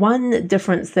 The one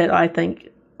difference that I think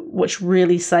which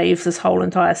really saves this whole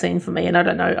entire scene for me, and I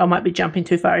don't know, I might be jumping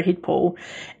too far ahead, Paul,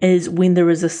 is when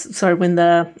when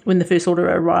the First Order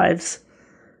arrives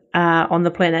on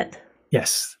the planet.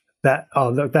 Yes, that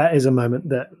is a moment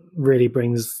that really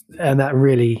brings, and that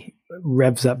really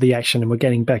revs up the action, and we're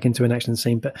getting back into an action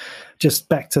scene. But just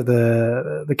back to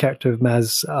the character of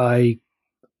Maz, I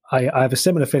have a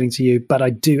similar feeling to you, but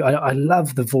I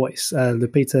love the voice,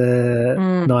 Lupita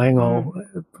Nyong'o.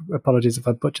 Apologies if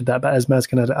I butchered that, but as Maz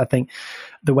Kanata, I think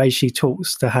the way she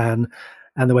talks to Han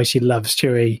and the way she loves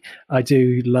Chewie, I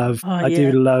do love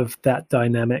that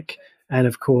dynamic. And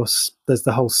of course, there's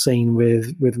the whole scene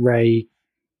with Rey,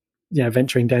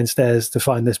 venturing downstairs to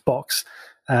find this box,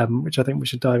 which I think we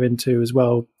should dive into as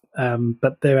well.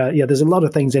 But there's a lot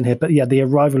of things in here. But the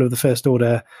arrival of the First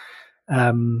Order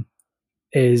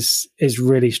is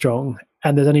really strong,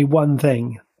 and there's only one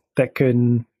thing that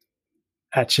can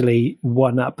actually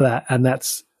one up that, and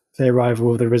that's the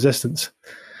arrival of the Resistance.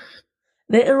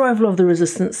 The arrival of the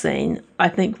Resistance scene, I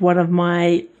think one of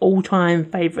my all-time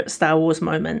favorite Star Wars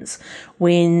moments,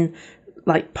 when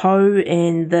like Poe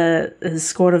and his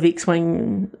squad of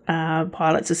X-Wing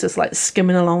pilots is just like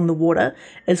skimming along the water,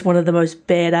 is one of the most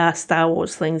badass Star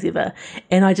Wars things ever.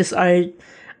 And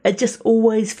it just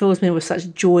always fills me with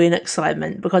such joy and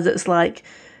excitement, because it's like,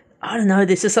 I don't know,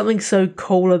 there's just something so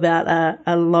cool about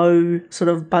a low sort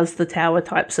of buzz the tower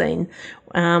type scene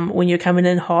when you're coming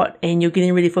in hot and you're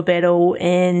getting ready for battle.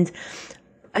 And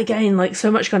again, like so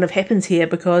much kind of happens here,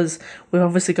 because we've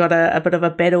obviously got a bit of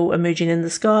a battle emerging in the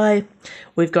sky.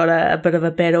 We've got a bit of a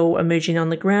battle emerging on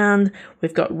the ground.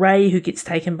 We've got Rey who gets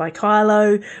taken by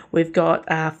Kylo. We've got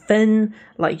Finn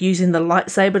like using the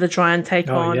lightsaber to try and take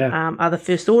on other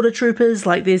First Order troopers.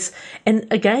 Like this, and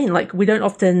again, like we don't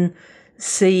often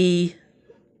see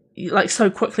like so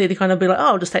quickly to kind of be like, oh,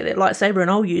 I'll just take that lightsaber and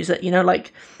I'll use it.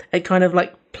 Like it kind of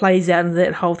like plays out into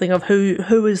that whole thing of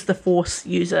who is the Force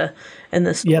user in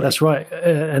this story. Yeah, that's right,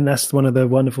 and that's one of the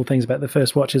wonderful things about the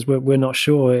First Watch is we're not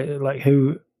sure like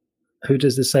who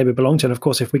does the saber belong to. And of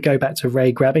course, if we go back to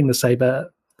Rey grabbing the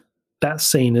saber, that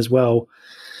scene as well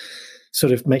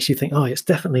sort of makes you think, oh, it's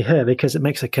definitely her, because it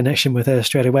makes a connection with her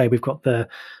straight away. We've got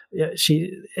there's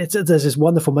this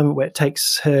wonderful moment where it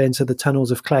takes her into the tunnels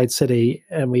of Cloud City,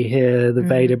 and we hear the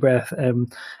Vader breath,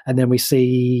 and then we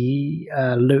see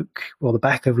Luke, or the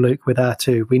back of Luke with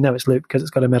R2. We know it's Luke because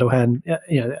it's got a metal hand,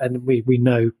 and we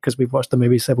know because we've watched the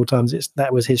movie several times.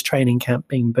 That was his training camp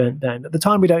being burnt down. At the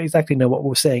time, we don't exactly know what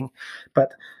we're seeing,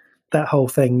 but that whole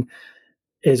thing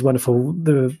is wonderful.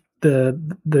 The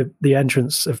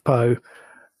entrance of Poe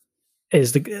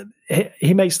is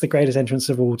he makes the greatest entrance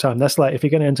of all time. That's like, if you're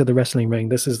going to enter the wrestling ring,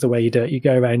 this is the way you do it. You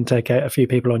go around and take out a few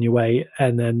people on your way,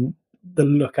 and then the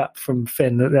look up from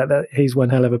Finn, that he's one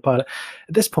hell of a pilot.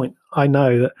 At this point, I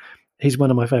know that he's one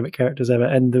of my favorite characters ever,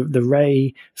 and the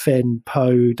Rey, Finn,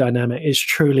 Poe dynamic is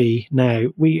truly now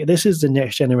this is the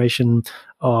next generation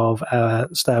of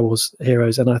Star Wars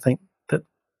heroes, and I think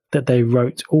that they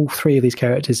wrote all three of these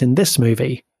characters in this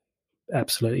movie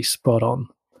absolutely spot on.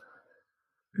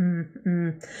 Mm-hmm.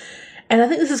 And I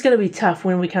think this is going to be tough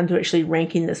when we come to actually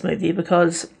ranking this movie,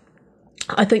 because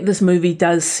I think this movie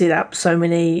does set up so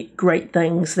many great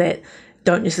things that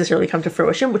don't necessarily come to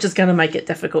fruition, which is going to make it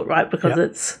difficult, right? Because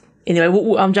it's anyway.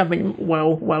 I'm jumping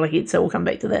well ahead, so we'll come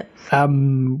back to that.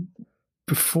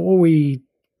 Before we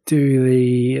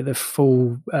do the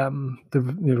full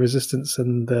the resistance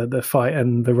and the fight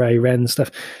and the Rey Ren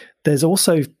stuff, there's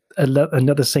also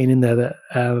another scene in there that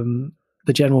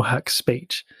the General Hux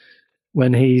speech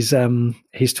when he's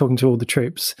talking to all the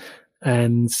troops,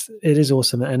 and it is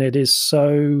awesome, and it is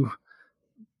so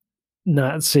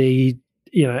Nazi.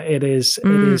 It is,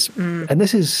 and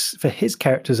this is for his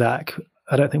character's arc.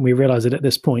 I don't think we realize it at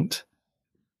this point,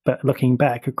 but looking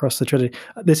back across the trilogy,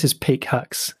 this is peak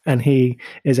Hux, and he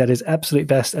is at his absolute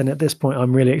best. And at this point,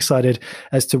 I'm really excited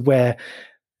as to where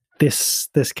this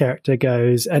character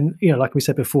goes. And like we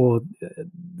said before,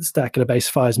 Starkiller Base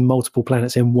fires multiple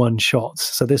planets in one shot.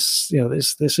 So this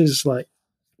is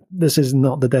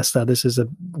not the Death Star. This is a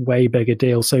way bigger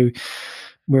deal. So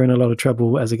we're in a lot of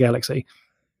trouble as a galaxy.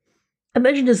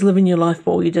 Imagine just living your life,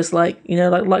 Paul. You're just like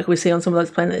we see on some of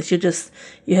those planets.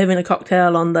 You're having a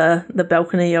cocktail on the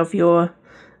balcony of your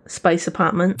space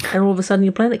apartment, and all of a sudden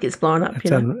your planet gets blown up.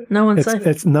 No one's safe.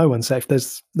 It's no one's safe.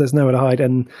 There's nowhere to hide.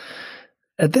 And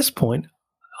at this point,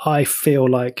 I feel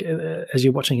like as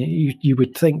you're watching it, you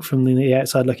would think from the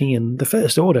outside looking in, the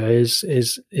First Order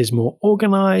is more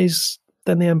organized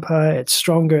than the Empire. It's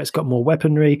stronger. It's got more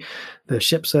weaponry. The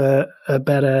ships are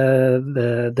better.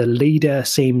 The leader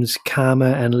seems calmer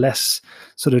and less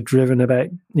sort of driven about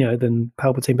than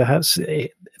Palpatine. Perhaps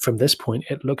from this point,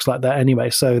 it looks like that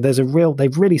anyway. So there's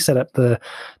they've really set up the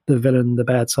villain, the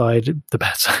dark side.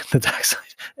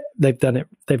 They've done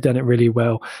it really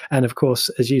well. And of course,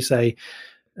 as you say,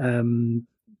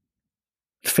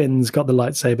 Finn's got the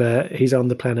lightsaber. He's on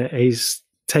the planet. He's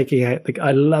taking out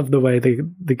I love the way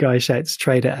the guy shouts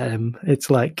traitor at him. It's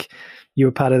like, you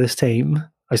were part of this team.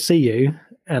 I see you,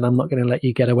 and I'm not going to let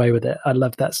you get away with it. I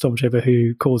love that stormtrooper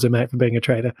who calls him out for being a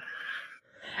traitor.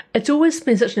 It's always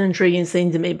been such an intriguing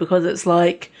scene to me because it's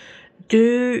like,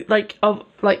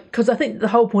 because I think the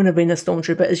whole point of being a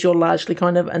stormtrooper is you're largely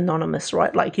kind of anonymous,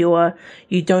 right? Like you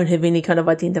don't have any kind of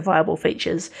identifiable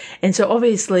features. And so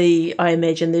obviously I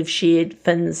imagine they've shared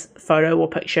Finn's photo or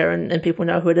picture and people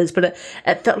know who it is, but it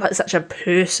felt like such a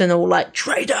personal, like,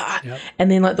 traitor. Yep.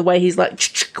 And then like the way he's like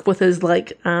with his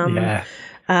baton,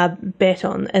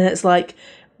 and it's like,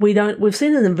 we've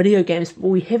seen it in the video games, but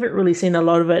we haven't really seen a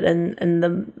lot of it in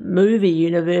the movie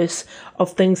universe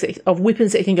of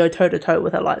weapons that can go toe to toe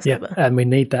with a lightsaber. Yeah, and we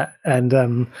need that.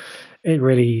 And it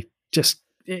really just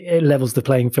it levels the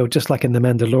playing field, just like in The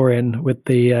Mandalorian with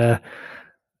the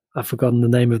I've forgotten the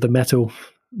name of the metal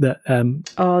that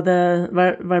the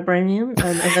vibranium.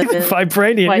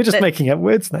 Vibranium. You're just making up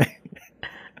words now.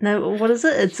 No, what is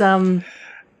it? It's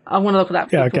I want to look it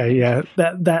up. Yeah, okay, yeah.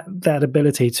 That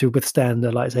ability to withstand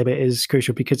a lightsaber is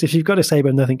crucial, because if you've got a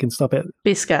saber, nothing can stop it.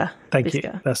 Beskar. Thank you.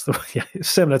 That's the it's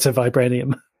similar to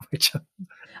vibranium, which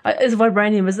is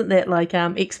vibranium. Isn't that like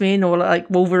X-Men or like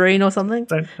Wolverine or something?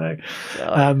 Don't know.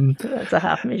 That's a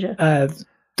half measure.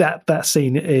 That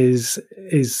scene is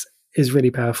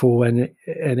really powerful, and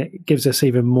it gives us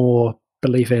even more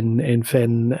belief in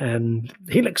Finn, and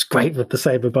he looks great with the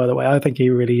saber. By the way, I think he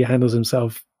really handles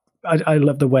himself. I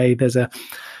love the way there's a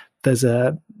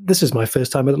this is my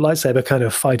first time with a lightsaber kind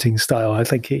of fighting style. I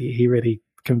think he really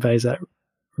conveys that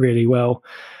really well.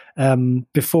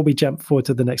 Before we jump forward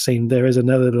to the next scene, there is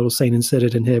another little scene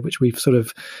inserted in here which we've sort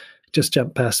of just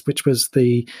jumped past, which was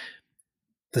the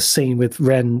scene with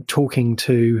Ren talking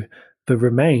to the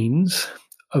remains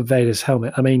of Vader's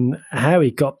helmet. I mean, how he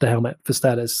got the helmet, for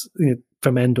starters,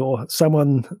 from Endor.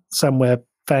 Someone somewhere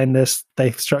found this,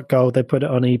 they struck gold, they put it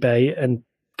on eBay, and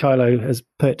Kylo has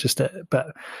purchased it. But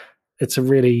it's a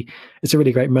really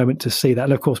great moment to see that.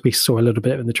 And of course, we saw a little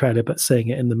bit in the trailer, but seeing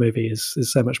it in the movie is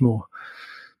so much more.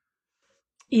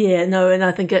 Yeah, no, and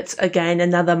I think it's, again,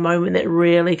 another moment that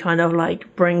really kind of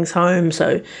like brings home.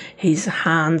 So he's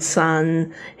Han's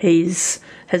son, he's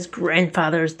his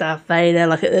grandfather is Darth Vader.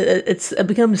 Like it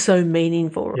becomes so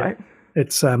meaningful, right?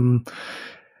 It's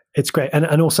great,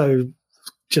 and also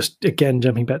just again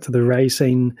jumping back to the Rey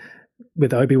scene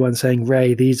with Obi-Wan saying,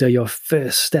 "Rey, these are your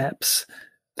first steps."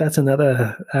 That's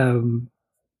another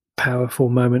powerful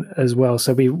moment as well.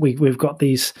 So we've got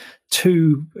these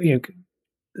two,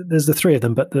 there's the three of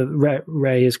them, but the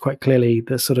Rey is quite clearly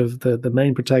the sort of the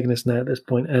main protagonist now at this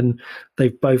point, and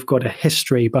they've both got a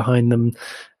history behind them,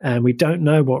 and we don't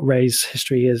know what Rey's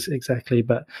history is exactly,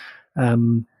 but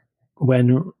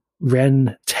when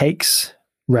Ren takes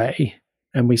Rey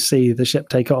and we see the ship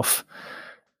take off,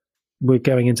 we're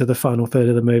going into the final third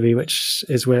of the movie, which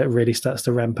is where it really starts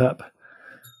to ramp up.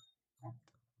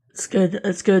 It's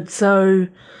good. So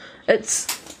I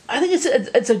think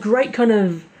it's a great kind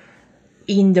of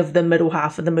end of the middle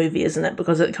half of the movie, isn't it?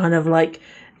 Because it kind of like,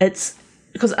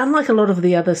 because unlike a lot of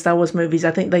the other Star Wars movies,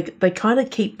 I think they kind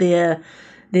of keep their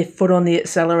their foot on the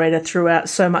accelerator throughout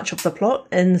so much of the plot.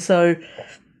 And so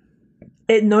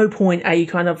at no point are you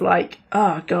kind of like,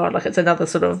 oh God, like it's another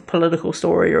sort of political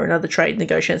story or another trade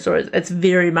negotiation story. It's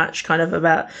very much kind of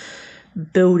about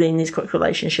building these quick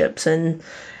relationships and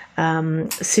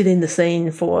setting the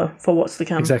scene for what's to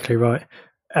come. Exactly right.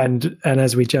 And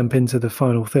as we jump into the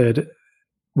final third,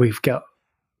 we've got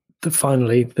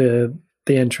the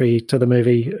entry to the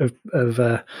movie of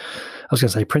I was going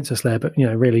to say Princess Leia, but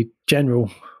really General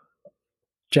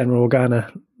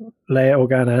Organa, Leia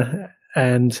Organa,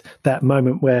 and that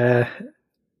moment where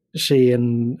she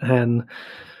and Han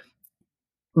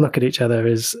look at each other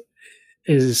is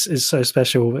so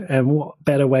special. And what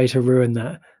better way to ruin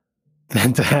that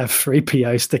than to have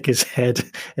 3PO stick his head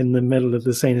in the middle of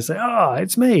the scene and say, "Oh,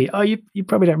 it's me. Oh, you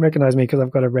probably don't recognize me because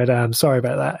I've got a red arm. Sorry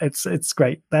about that." It's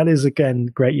great. That is, again,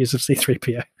 great use of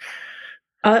C3PO.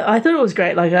 I thought it was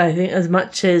great. Like, I think as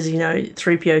much as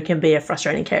 3PO can be a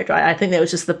frustrating character, I think that was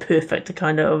just the perfect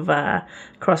kind of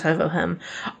crossover of him.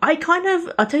 I'll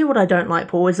tell you what I don't like,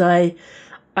 Paul, is I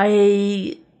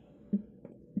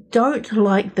don't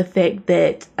like the fact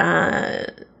that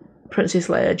Princess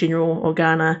Leia, General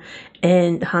Organa,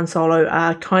 and Han Solo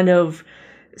are kind of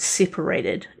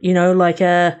separated,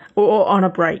 or on a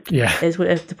break, as we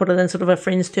have to put it in sort of a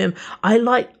friend's term. I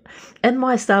like, in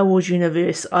my Star Wars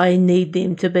universe, I need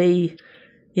them to be,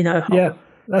 whole. Yeah,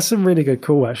 that's a really good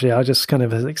call, actually. I just kind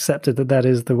of accepted that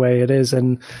is the way it is.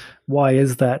 And why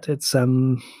is that?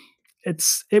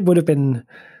 It would have been,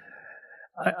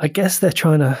 I guess they're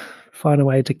trying to find a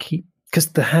way to keep, because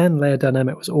the Han-Leia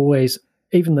dynamic was always,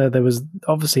 even though there was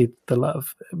obviously the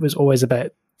love, it was always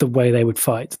about the way they would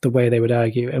fight, the way they would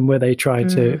argue, and were they trying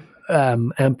to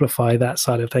amplify that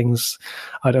side of things?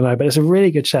 I don't know, but it's a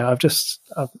really good shout.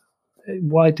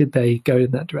 Why did they go in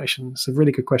that direction? It's a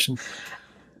really good question.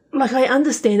 Like, I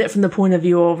understand it from the point of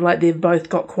view of, like, they've both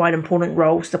got quite important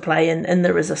roles to play in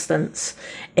the Resistance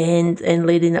and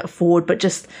leading it forward, but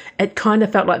just, it kind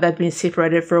of felt like they've been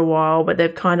separated for a while, but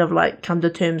they've kind of, like, come to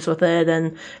terms with it,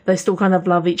 and they still kind of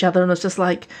love each other, and it's just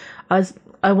like,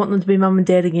 I want them to be mum and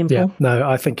dad again, Paul. Yeah, no,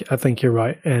 I think you're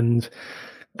right, and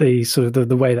the sort of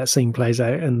the way that scene plays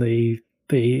out, and they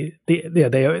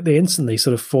instantly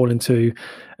sort of fall into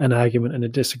an argument and a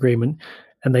disagreement.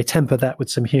 And they temper that with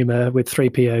some humor, with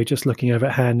 3PO just looking over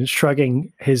at Han,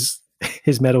 shrugging his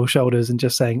metal shoulders and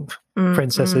just saying,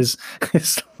 "Princesses."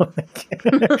 It's like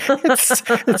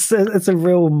it's a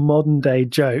real modern day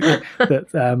joke that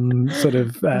sort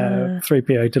of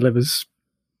 3PO delivers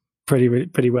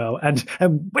pretty well. And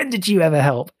when did you ever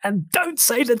help? And don't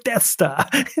say the Death Star.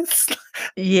 It's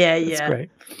great.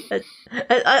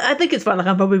 I think it's fun. Like,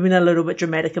 I'm probably being a little bit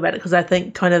dramatic about it because I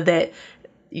think kind of that.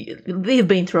 They've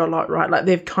been through a lot, right? Like,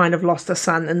 they've kind of lost a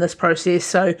son in this process.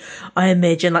 So I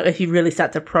imagine, like, if you really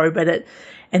start to probe at it,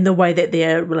 and the way that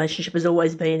their relationship has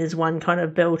always been is one kind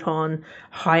of built on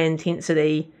high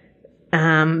intensity,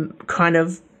 kind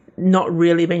of not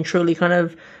really been truly kind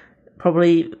of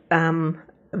probably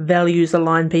values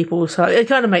aligned people. So it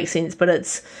kind of makes sense, but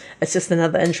it's just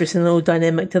another interesting little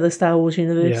dynamic to the Star Wars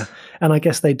universe. Yeah, and I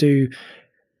guess they do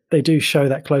show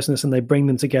that closeness, and they bring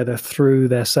them together through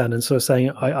their son, and sort of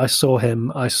saying, I saw him,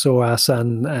 I saw our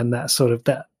son, and that sort of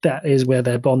that is where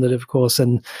they're bonded, of course.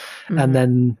 And and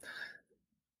then,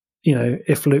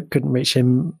 if Luke couldn't reach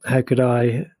him, how could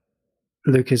I?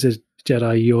 Luke is a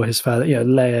Jedi, you're his father.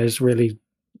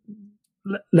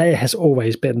 Leia has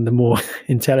always been the more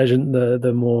intelligent,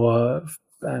 the more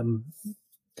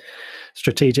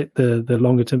strategic, the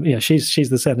longer term. She's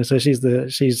the senator, she's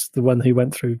the one who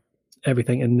went through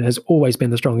everything and has always been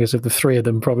the strongest of the three of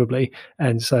them, probably.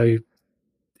 And so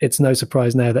it's no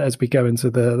surprise now that as we go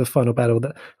into the final battle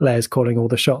that Leia's calling all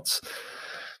the shots.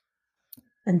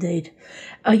 Indeed.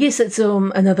 I guess it's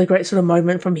another great sort of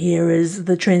moment from here is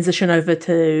the transition over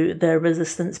to the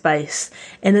Resistance base.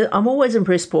 And I'm always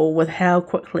impressed, Paul, with how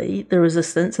quickly the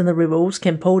Resistance and the Rebels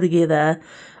can pull together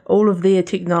all of their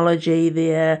technology,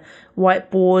 their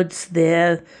whiteboards,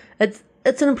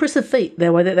 it's an impressive feat,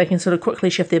 the way that they can sort of quickly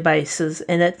shift their bases,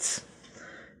 and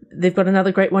they've got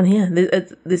another great one here.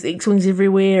 There's X-Wings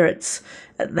everywhere.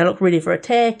 They look ready for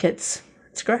attack. It's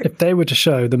great. If they were to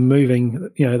show the moving,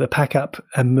 the pack up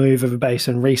and move of a base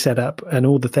and reset up and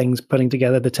all the things putting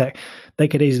together the tech, they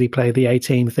could easily play the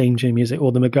A-Team theme tune music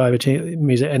or the MacGyver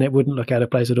music, and it wouldn't look out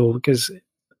of place at all, because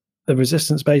the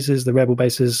Resistance bases, the Rebel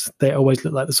bases, they always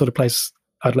look like the sort of place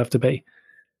I'd love to be.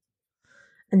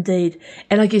 Indeed.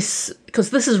 And I guess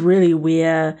because this is really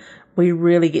where we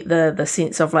really get the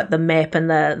sense of, like, the map and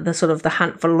the sort of the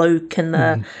hunt for Luke and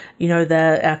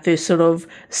our first sort of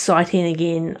sighting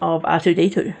again of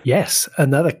R2-D2. Yes,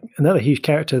 another huge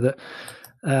character that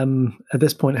at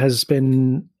this point has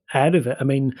been out of it. I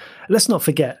mean, let's not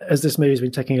forget, as this movie's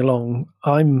been taking along,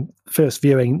 I'm first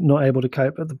viewing not able to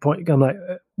cope at the point. I'm like,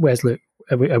 where's Luke?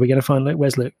 Are we going to find Luke?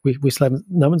 Where's Luke? We still haven't.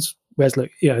 No one's. Where's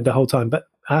Luke? The whole time. But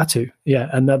R2,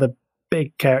 another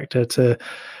big character to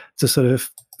sort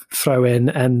of throw in,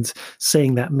 and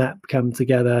seeing that map come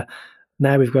together.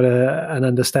 Now we've got an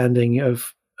understanding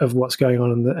of what's going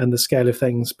on and the scale of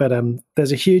things. But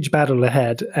there's a huge battle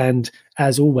ahead, and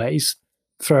as always,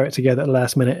 throw it together at the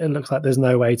last minute. It looks like there's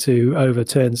no way to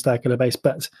overturn Starkiller Base,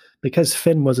 but because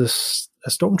Finn was a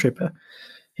stormtrooper,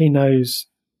 he knows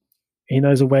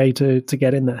a way to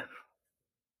get in there.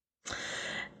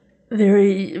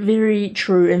 Very, very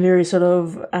true, and very sort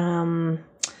of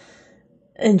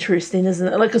interesting, isn't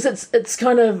it? Like, because it's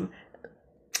kind of,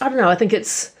 I don't know. I think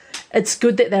it's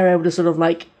good that they're able to sort of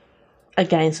like,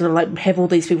 again, sort of like have all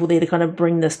these people there to kind of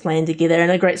bring this plan together,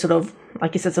 and a great sort of, I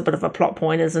guess it's a bit of a plot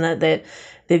point, isn't it? That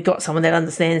they've got someone that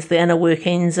understands the inner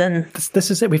workings, and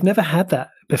this is it. We've never had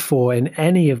that before in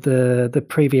any of the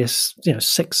previous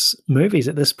 6 movies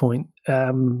at this point.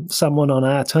 Someone on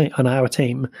our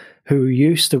team who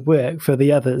used to work for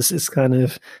the others is kind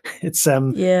of it's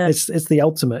the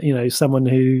ultimate. Someone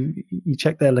who you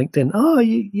check their LinkedIn. Oh,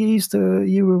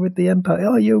 you were with the Empire.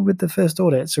 Oh, you were with the First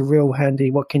Order. It's a real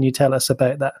handy. What can you tell us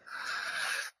about that?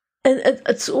 And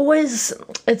it's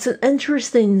an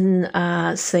interesting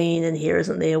scene in here,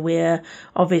 isn't there? Where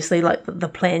obviously like the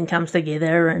plan comes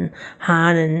together, and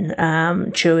Han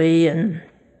and Chewie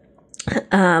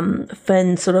and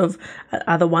Finn sort of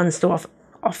are the ones to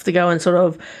off to go and sort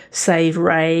of save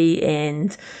Rey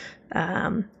and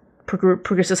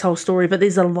progress this whole story. But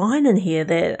there's a line in here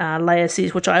that Leia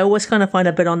says, which I always kind of find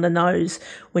a bit on the nose,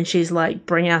 when she's like,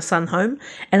 "Bring our son home,"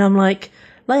 and I'm like,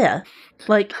 Leia.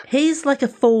 Like, he's like a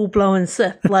full-blown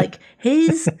Sith. Like,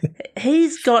 he's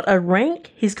got a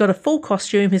rank, he's got a full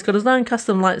costume, he's got his own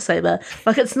custom lightsaber.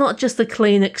 Like, it's not just a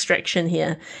clean extraction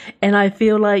here. And I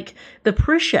feel like the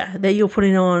pressure that you're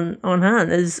putting on Han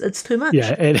it's too much.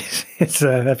 Yeah, it is. It's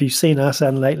have you seen our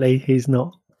son lately? He's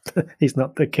not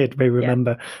the kid we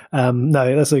remember. Yeah.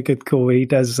 No, that's a good call. He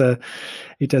does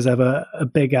have a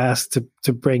big ass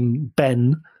to bring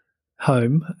Ben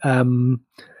home.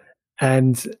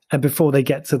 And before they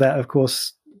get to that, of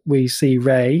course, we see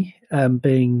Rey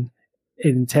being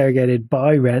interrogated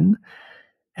by Ren.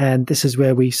 And this is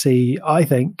where we see, I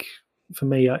think, for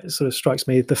me, it sort of strikes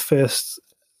me, the first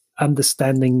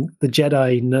understanding the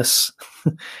Jedi-ness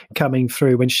coming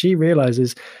through, when she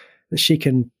realizes that she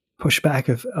can push back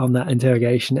on that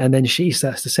interrogation. And then she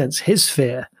starts to sense his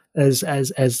fear as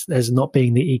not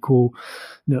being the equal,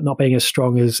 not being as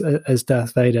strong as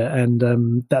Darth Vader.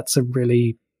 And that's a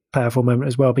really powerful moment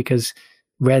as well, because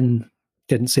Ren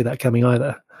didn't see that coming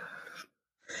either.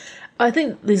 I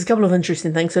think there's a couple of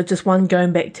interesting things. So just one,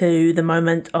 going back to the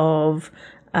moment of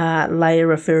Leia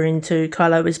referring to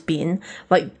Kylo as Ben.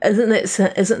 Like, isn't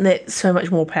that so much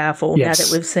more powerful now that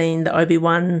we've seen the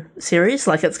Obi-Wan series?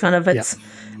 Like, it's kind of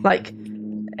like,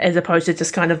 as opposed to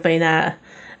just kind of being a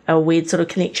weird sort of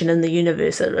connection in the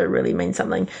universe, it really means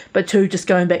something. But two, just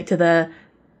going back to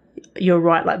you're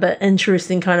right, like the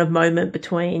interesting kind of moment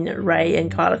between Rey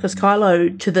and Kylo, because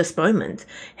Kylo to this moment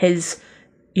has,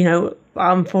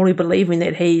 I'm fully believing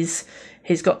that he's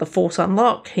got the Force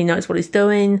unlocked, he knows what he's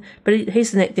doing, but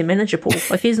he's an acting manager, Paul.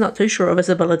 Like, he's not too sure of his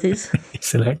abilities.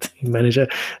 He's an acting manager.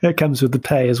 It comes with the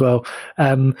pay as well.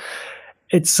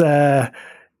 It's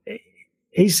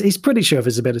he's pretty sure of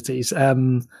his abilities.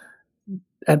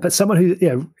 But someone who,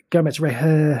 going back to Rey,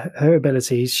 her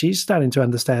abilities, she's starting to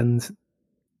understand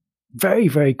very,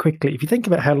 very quickly. If you think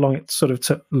about how long it sort of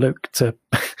took Luke to,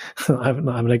 I'm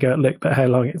not going to go at Luke, but how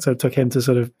long it sort of took him to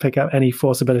sort of pick up any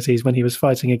Force abilities when he was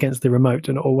fighting against the remote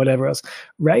or whatever else.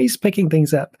 Rey's picking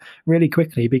things up really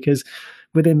quickly, because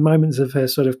within moments of her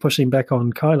sort of pushing back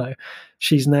on Kylo,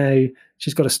 she's got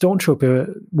a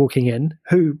stormtrooper walking in,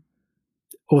 who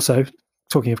also,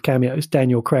 talking of cameos,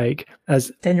 Daniel Craig is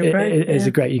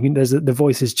a great. There's the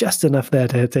voice is just enough there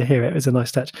to hear it. It's a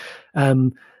nice touch.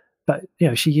 But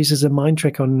she uses a mind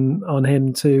trick on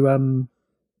him to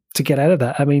get out of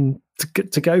that. I mean,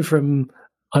 to go from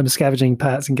I'm scavenging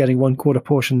parts and getting 1/4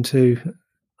 portion to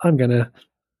I'm gonna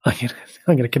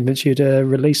convince you to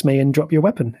release me and drop your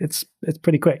weapon. It's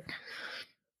pretty quick.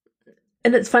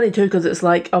 And it's funny too, because it's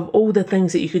like, of all the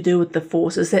things that you could do with the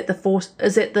Force, is that the first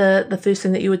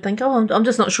thing that you would think? Oh, I'm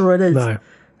just not sure it is. No.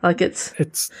 Like, it's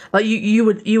like you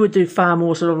would do far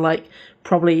more sort of like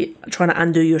probably trying to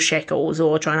undo your shackles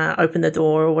or trying to open the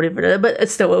door or whatever it is. But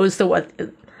it was still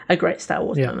a great Star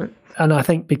Wars moment. And I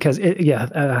think I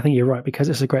think you're right, because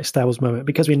it's a great Star Wars moment,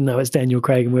 because we know it's Daniel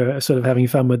Craig and we're sort of having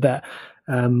fun with that.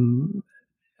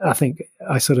 I think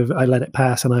I let it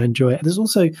pass and I enjoy it. There's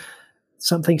also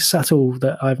something subtle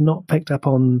that I've not picked up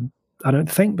on, I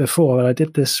don't think, before. I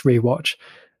did this rewatch,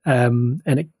 and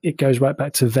it goes right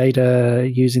back to Vader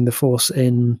using the Force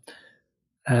in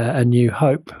A New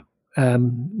Hope.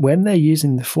 When they're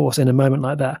using the Force in a moment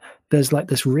like that, there's like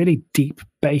this really deep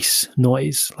bass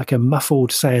noise, like a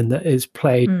muffled sound that is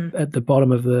played at the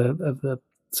bottom of the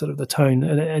sort of the tone,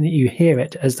 and you hear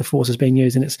it as the Force is being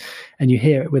used, and you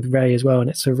hear it with Rey as well, and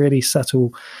it's a really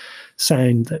subtle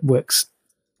sound that works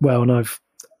well, and I've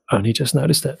only just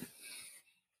noticed it.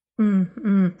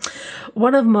 One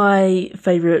of my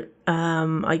favorite,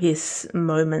 I guess,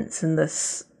 moments in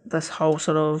this whole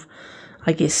sort of,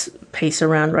 I guess, piece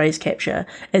around Rey's capture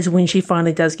is when she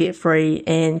finally does get free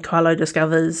and Kylo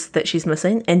discovers that she's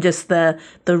missing, and just the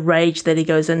rage that he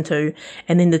goes into,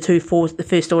 and then the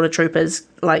First Order troopers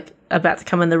like about to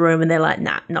come in the room and they're like,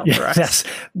 nah, not for us. Yes,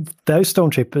 those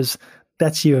stormtroopers,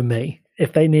 that's you and me.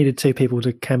 If they needed two people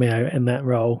to cameo in that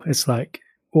role, it's like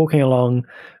walking along,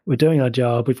 we're doing our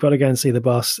job, we've got to go and see the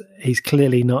boss, he's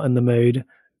clearly not in the mood,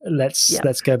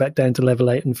 let's go back down to level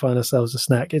 8 and find ourselves a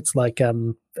snack. It's like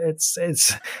it's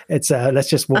let's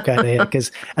just walk out of here,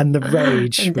 and the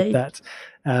rage with that.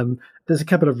 There's a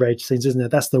couple of rage scenes, isn't there?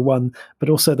 That's the one, but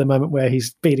also the moment where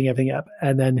he's beating everything up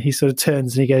and then he sort of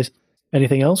turns and he goes,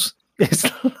 anything else? It's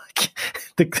like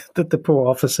the poor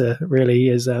officer really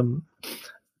is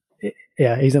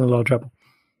he's in a lot of trouble.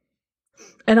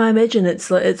 And I imagine it's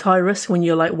high risk when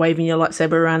you're like waving your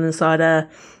lightsaber around inside a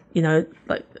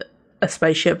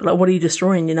spaceship. Like, what are you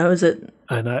destroying? Is it?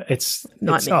 I know it's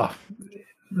nightmare.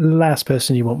 The last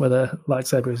person you want with a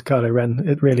lightsaber is Kylo Ren.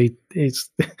 It really is.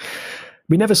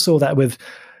 We never saw that with,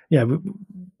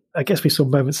 I guess we saw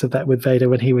moments of that with Vader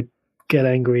when he would get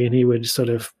angry and he would sort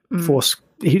of force.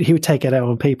 He would take it out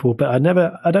on people, but I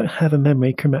don't have a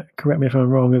memory. Correct me if I'm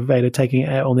wrong, of Vader taking it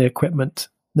out on the equipment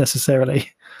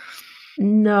necessarily.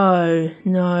 No,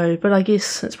 but I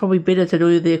guess it's probably better to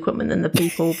do the equipment than the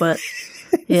people. But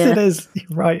yeah, it is. You're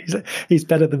right. He's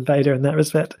better than Vader in that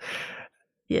respect.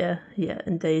 Yeah,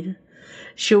 indeed.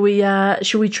 Shall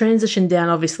we transition down?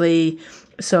 Obviously,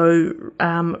 so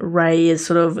Rey is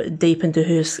sort of deep into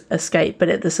her escape, but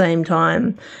at the same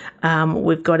time,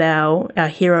 we've got our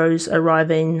heroes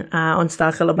arriving on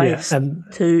Starkiller Base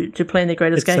to plan their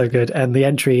great escape. It's so good, and the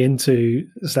entry into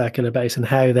Starkiller Base and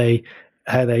how they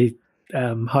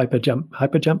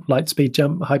hyperjump, light speed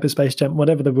jump, hyperspace jump,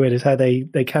 whatever the word is, how they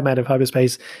come out of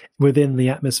hyperspace within the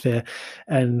atmosphere.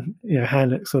 And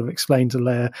Han sort of explained to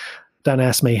Leia, don't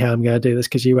ask me how I'm going to do this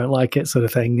because you won't like it, sort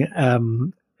of thing.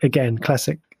 Again,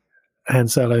 classic Han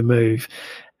Solo move.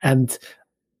 And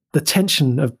the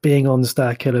tension of being on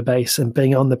Starkiller Base and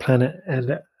being on the planet,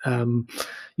 and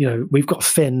we've got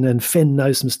Finn, and Finn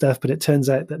knows some stuff, but it turns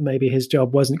out that maybe his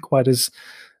job wasn't quite as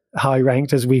high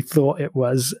ranked as we thought it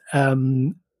was,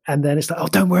 and then it's like, oh,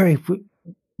 don't worry,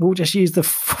 we'll just use the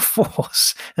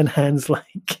Force. And Han's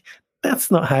like,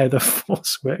 that's not how the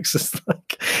Force works. It's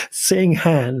like seeing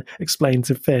Han explain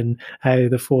to Finn how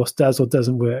the Force does or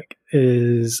doesn't work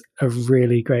is a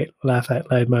really great laugh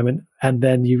out loud moment. And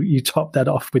then you top that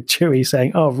off with Chewie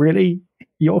saying, oh really,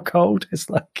 you're cold? It's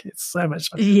like, it's so much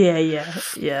fun.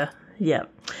 Yeah,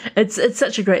 it's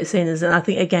such a great scene, isn't it? I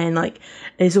think, again, like,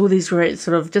 there's all these great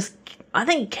sort of just, I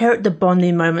think, character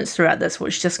bonding moments throughout this,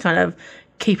 which just kind of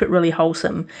keep it really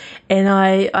wholesome. And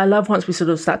I love once we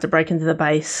sort of start to break into the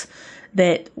base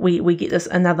that we get this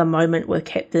another moment with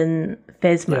Captain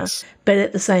Phasma. Yes. But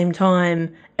at the same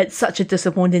time, it's such a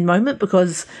disappointing moment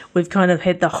because we've kind of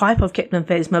had the hype of Captain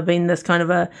Phasma being this kind of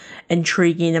a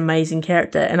intriguing, amazing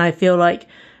character, and I feel like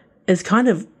is kind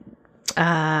of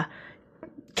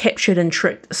captured and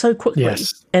tricked so quickly.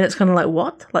 Yes. And it's kind of like,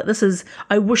 what? Like, this is,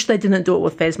 I wish they didn't do it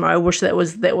with Phasma. I wish that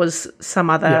was some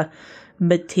other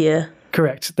mid-tier.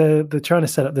 Correct. They're trying to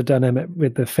set up the dynamic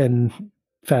with the Finn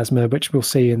Phasma, which we'll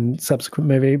see in subsequent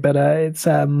movie, but it's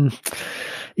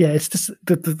just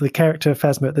the character of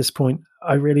Phasma at this point.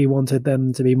 I really wanted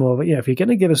them to be more of a, if you're going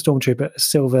to give a stormtrooper a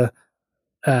silver,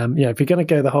 if you're going to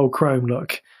go the whole chrome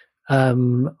look,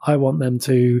 I want them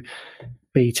to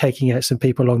be taking out some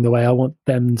people along the way. I want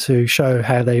them to show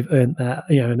how they've earned that.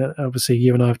 And obviously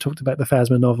you and I have talked about the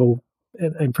Phasma novel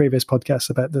in previous podcasts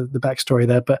about the backstory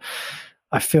there, but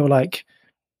I feel like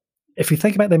if you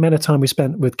think about the amount of time we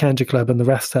spent with Kanjiklub and the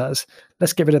Rathars,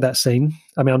 let's get rid of that scene.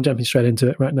 I mean, I'm jumping straight into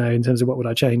it right now in terms of what would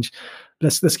I change.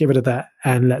 Let's get rid of that,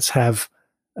 and let's have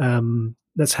some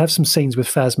scenes with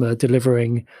Phasma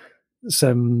delivering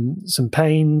some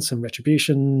pain, some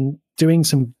retribution, doing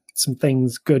some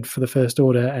things good for the First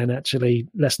Order, and actually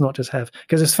let's not just have,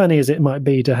 because as funny as it might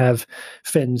be to have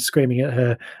Finn screaming at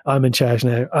her, I'm in charge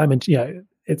now,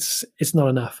 it's not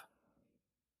enough.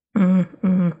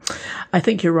 I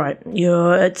think you're right.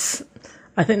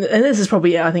 I think, and this is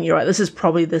probably, I think you're right. This is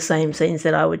probably the same scenes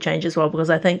that I would change as well, because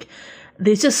I think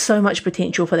there's just so much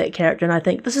potential for that character. And I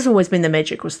think this has always been the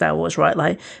magic with Star Wars, right?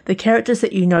 Like, the characters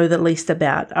that you know the least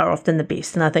about are often the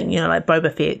best. And I think, like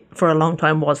Boba Fett for a long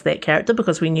time was that character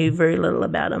because we knew very little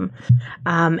about him.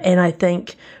 And I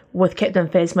think with Captain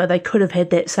Phasma, they could have had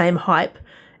that same hype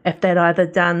if they'd either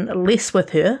done less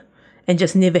with her and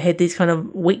just never had these kind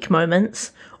of weak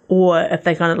moments, or if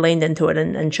they kind of leaned into it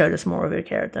and showed us more of her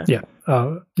character. Yeah.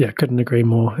 Couldn't agree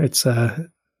more. It's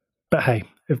but hey,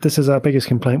 if this is our biggest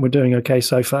complaint, we're doing okay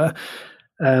so far.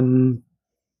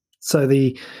 So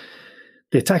the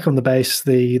attack on the base,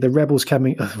 the rebels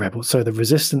coming, the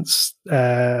resistance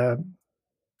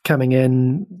coming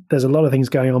in. There's a lot of things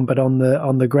going on, but on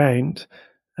the ground,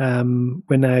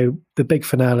 we're now the big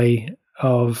finale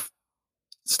of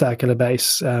Starkiller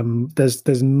Base.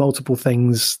 There's multiple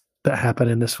things that happen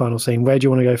in this final scene. Where do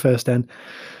you want to go first, Dan?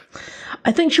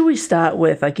 I think, should we start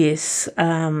with, I guess,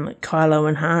 Kylo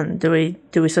and Han? Do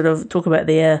we sort of talk about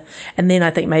there, and then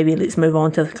I think maybe let's move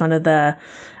on to kind of the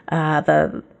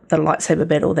lightsaber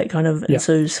battle that kind of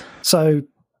ensues. So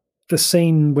the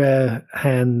scene where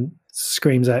Han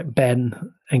screams out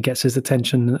Ben and gets his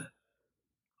attention,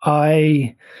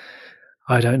 I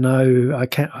don't know. I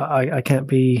can't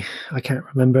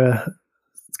remember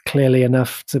clearly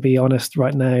enough to be honest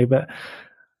right now, but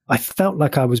I felt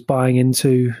like I was buying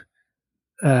into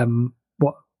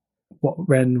what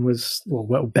Ben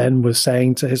was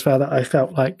saying to his father. I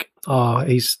felt like,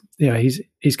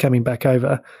 he's coming back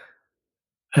over,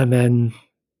 and then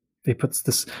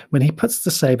when he puts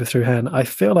the saber through Han, I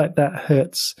feel like that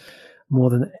hurts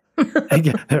more than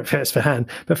it hurts for Han,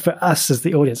 but for us as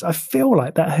the audience, I feel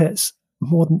like that hurts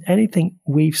more than anything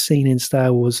we've seen in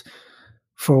Star Wars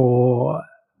for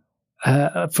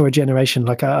a generation.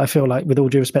 Like, I feel like, with all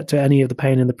due respect to any of the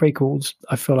pain in the prequels,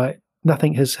 I feel like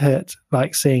nothing has hurt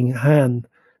like seeing Han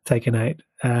taken out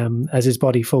as his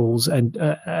body falls and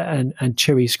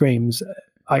Chewie screams.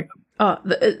 The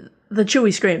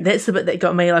Chewie scream, that's the bit that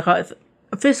got me. Like,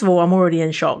 first of all, I'm already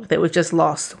in shock that we've just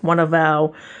lost one of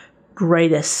our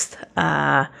greatest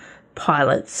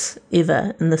pilots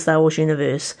ever in the Star Wars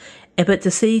universe. But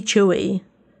to see Chewie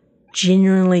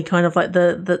genuinely kind of like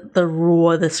the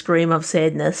roar, the scream of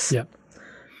sadness. Yeah.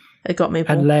 It got me.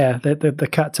 Paul. And Leia, the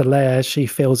cut to Leia, she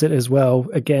feels it as well.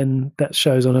 Again, that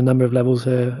shows on a number of levels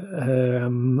her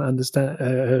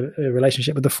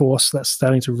relationship with the Force. That's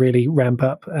starting to really ramp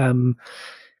up.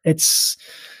 It's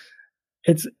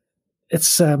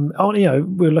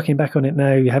we're looking back on it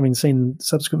now, having seen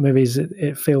subsequent movies.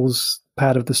 It feels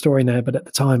part of the story now, but at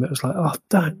the time it was like,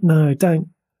 don't.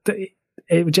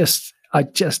 I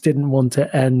just didn't want it,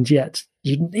 and yet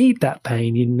you need that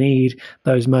pain. You need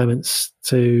those moments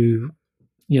to,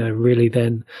 really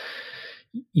then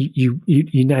you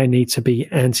now need to be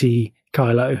anti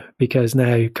Kylo, because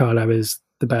now Kylo is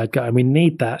the bad guy, and we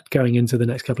need that going into the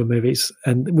next couple of movies.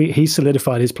 And he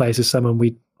solidified his place as someone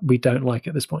we don't like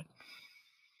at this point.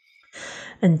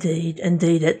 Indeed,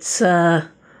 it's tough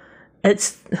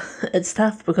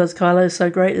because Kylo's so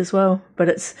great as well. But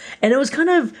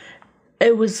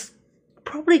it was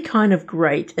probably kind of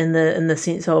great in the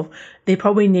sense of there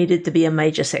probably needed to be a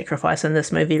major sacrifice in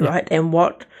this movie, right? And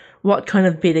what kind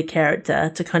of better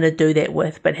character to kind of do that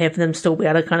with, but have them still be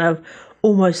able to kind of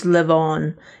almost live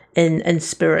on in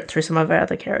spirit through some of our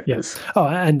other characters. Yeah. Oh,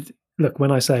 and look,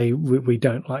 when I say we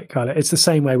don't like Kylo, it's the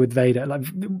same way with Vader. Like,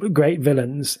 great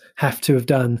villains have to have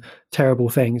done terrible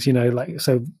things, like,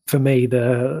 so for me,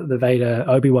 the Vader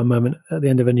Obi-Wan moment at the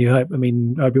end of A New Hope, I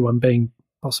mean, Obi-Wan being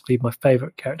possibly my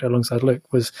favorite character alongside Luke,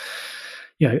 was,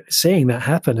 seeing that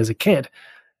happen as a kid.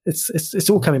 It's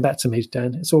all coming back to me,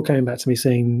 Dan. It's all coming back to me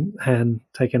seeing Han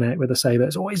taken out with a saber.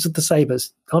 It's always the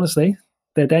sabers. Honestly,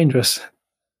 they're dangerous.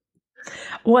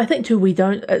 Well, I think too, we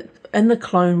don't in the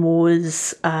Clone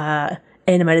Wars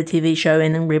animated TV show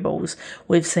and in Rebels,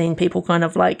 we've seen people kind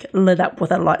of like lit up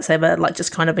with a lightsaber, like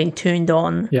just kind of being turned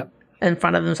on in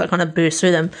front of them, so it kind of bursts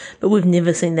through them. But we've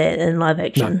never seen that in live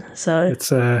action. No, so it's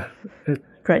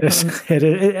great.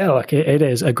 It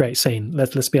is a great scene.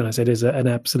 Let's be honest. It is an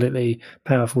absolutely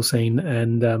powerful scene,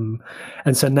 and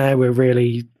so now we're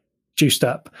really juiced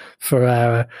up for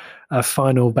our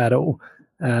final battle.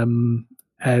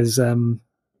 As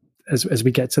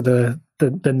we get to the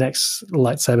next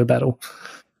lightsaber battle.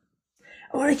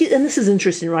 Well, and this is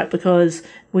interesting, right? Because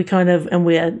we're kind of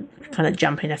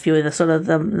jumping a few of the sort of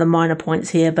the minor points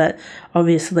here, but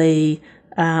obviously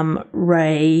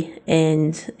Rey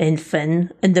and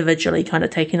Finn individually kind of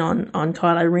taking on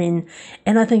Kylo Ren,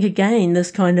 and I think again this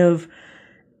kind of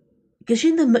gives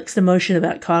you the mixed emotion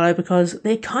about Kylo, because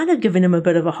they're kind of giving him a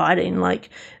bit of a hiding. Like,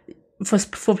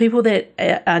 for people that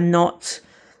are not,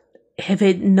 have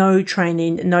had no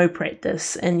training, no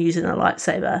practice in using a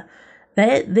lightsaber,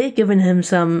 they're giving him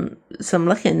some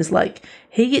lickings. Like,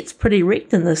 he gets pretty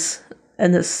wrecked in this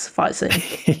fight scene.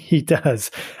 He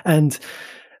does, and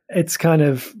it's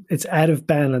out of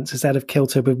balance. It's out of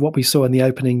kilter with what we saw in the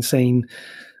opening scene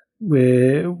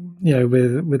with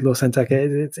Lord San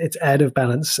Tekka. It's out of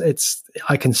balance.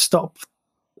 I can stop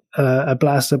a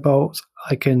blaster bolt.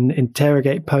 I can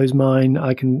interrogate Poe's mind.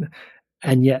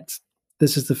 And yet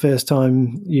this is the first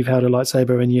time you've held a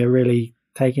lightsaber and you're really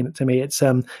taking it to me. It's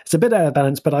a bit out of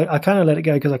balance, but I kind of let it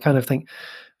go because I kind of think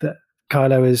that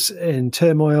Kylo is in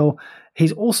turmoil.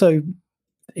 He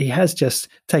has just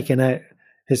taken out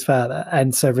his father,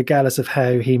 and so regardless of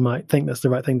how he might think that's the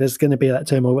right thing, there's going to be that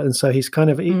turmoil, and so he's kind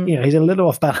of he's a little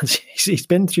off balance.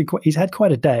 He's had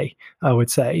quite a day, I would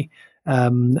say,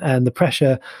 and the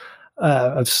pressure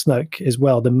of Snoke as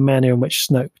well, the manner in which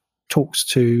Snoke talks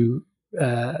to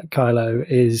Kylo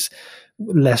is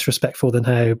less respectful than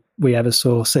how we ever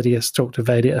saw Sidious talk to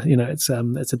Vader. It's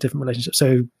a different relationship.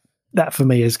 So that for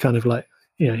me is kind of like,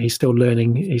 he's still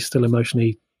learning, he's still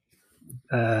emotionally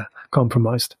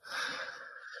compromised.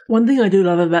 One thing I do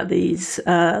love about this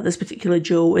particular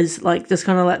duel is like just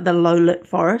kind of like the low lit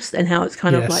forest, and how it's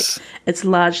kind of like, it's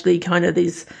largely kind of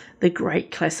the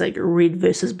great classic red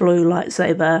versus blue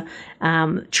lightsaber,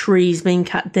 trees being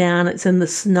cut down, it's in the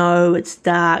snow, it's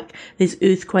dark, there's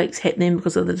earthquakes happening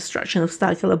because of the destruction of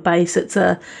Starkiller Base. It's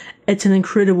an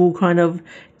incredible kind of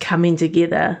coming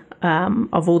together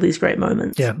of all these great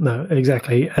moments. Yeah, no,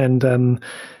 exactly. And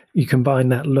you combine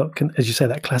that look, and as you say,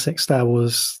 that classic Star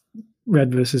Wars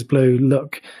red versus blue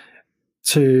look,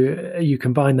 you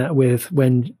combine that with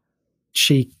when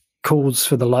she calls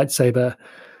for the lightsaber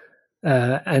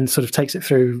and sort of takes it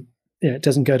through, it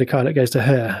doesn't go to Kylo, it goes to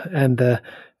her, and the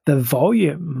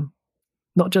volume,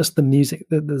 not just the music,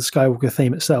 the Skywalker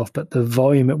theme itself, but the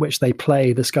volume at which they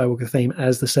play the Skywalker theme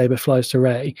as the saber flies to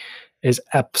Rey is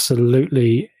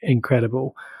absolutely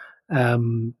incredible.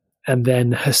 And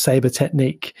then her saber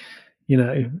technique,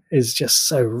 is just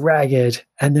so ragged.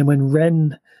 And then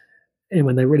when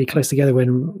they're really close together,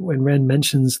 when Ren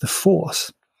mentions the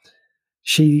Force,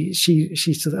 she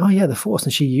says, "Oh yeah, the Force,"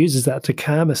 and she uses that to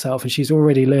calm herself. And she's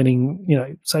already learning,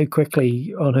 so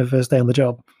quickly on her first day on the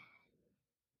job.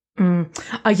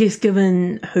 I guess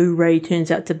given who Rey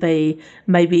turns out to be,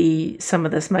 maybe some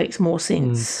of this makes more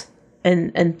sense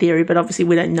in theory, but obviously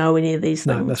we don't know any of these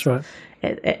things. No, that's right.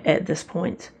 At this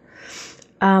point.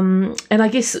 And I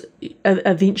guess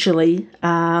eventually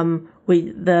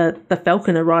the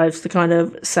Falcon arrives to kind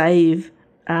of save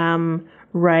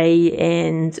Rey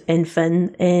and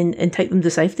Finn and take them to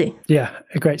safety. Yeah,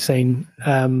 a great scene.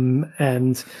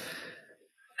 And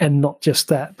not just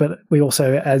that, but we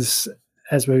also, as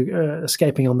we're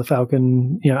escaping on the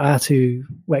Falcon, R2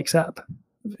 wakes up,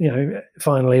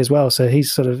 finally as well. So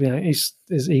he's sort of,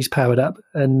 he's powered up,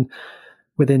 and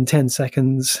within 10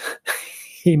 seconds,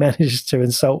 he manages to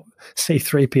insult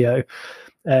C-3PO,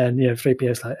 and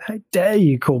 3PO's like, "How dare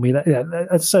you call me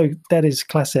that?" So that is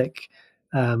classic,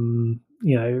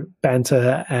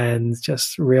 banter, and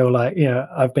just real, like,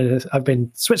 I've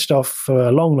been switched off for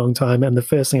a long, long time, and the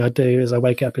first thing I do as I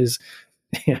wake up is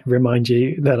remind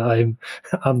you that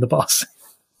I'm the boss.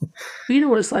 You know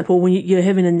what it's like, Paul, when you're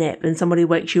having a nap and somebody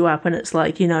wakes you up, and it's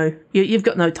like, you've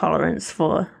got no tolerance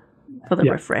for the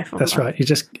riffraff. That's right. You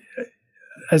just,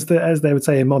 as they would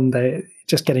say in modern day,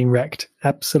 just getting wrecked,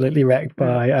 absolutely wrecked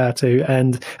by R2.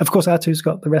 And of course, R2's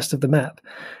got the rest of the map.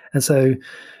 And so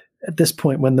at this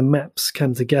point, when the maps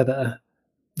come together,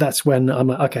 that's when I'm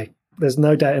like, okay, there's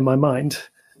no doubt in my mind,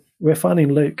 we're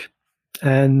finding Luke.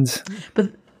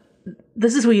 But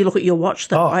this is where you look at your watch,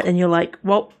 though, right? And you're like,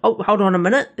 well, hold on a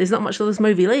minute. There's not much of this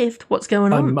movie left. What's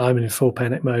going on? I'm in full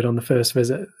panic mode on the first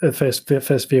visit,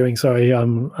 first viewing. Sorry,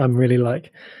 I'm really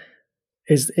like,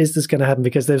 is this going to happen?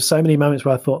 Because there's so many moments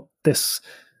where I thought this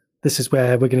is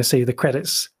where we're going to see the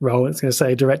credits roll. It's going to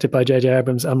say directed by J.J.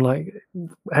 Abrams. I'm like,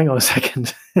 hang on a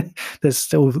second. there's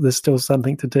still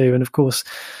something to do. And of course,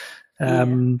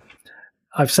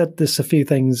 I've said this a few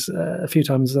times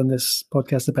on this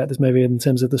podcast about this movie in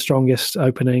terms of the strongest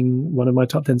opening, one of my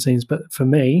top 10 scenes. But for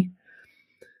me,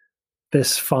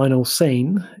 this final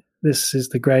scene, this is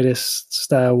the greatest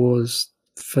Star Wars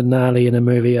finale in a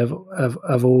movie of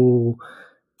all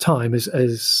time,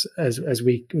 as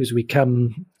we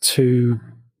come to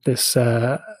this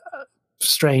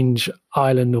strange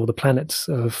island, or the planets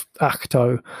of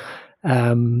Ahch-To,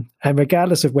 and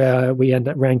regardless of where we end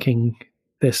up ranking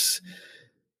this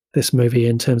movie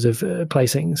in terms of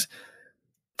placings,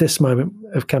 this moment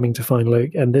of coming to find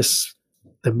Luke and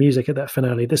the music at that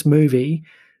finale, this movie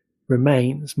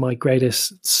remains my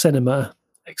greatest cinema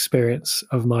experience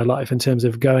of my life in terms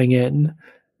of going in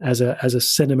as a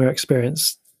cinema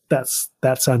experience. That's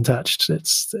untouched.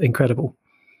 It's incredible.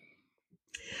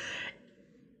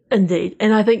 Indeed.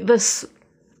 And I think this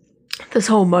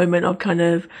whole moment of kind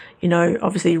of,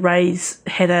 obviously Rey's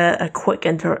had a quick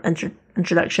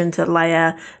introduction to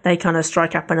Leia. They kind of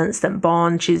strike up an instant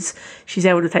bond. She's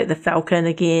able to take the Falcon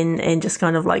again and just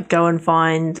kind of like go and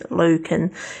find Luke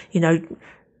and,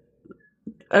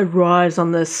 arrives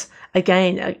on this,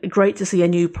 again, great to see a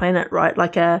new planet, right?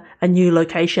 Like a new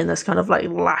location, this kind of like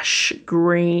lush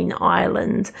green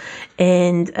island,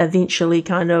 and eventually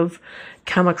kind of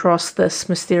come across this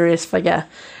mysterious figure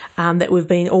that we've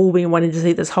all been wanting to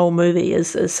see this whole movie.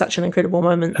 Is such an incredible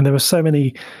moment. And there were so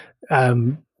many,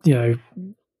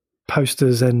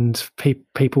 posters and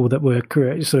people that were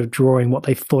sort of drawing what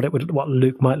they thought what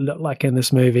Luke might look like in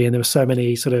this movie, and there were so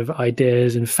many sort of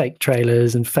ideas and fake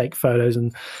trailers and fake photos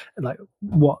and like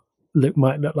what Luke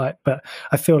might look like. But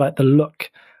I feel like the look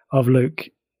of Luke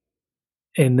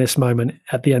in this moment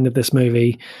at the end of this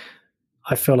movie,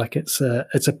 I feel like it's a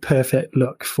perfect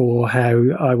look for how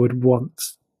I would want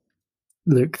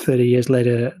Luke 30 years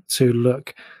later to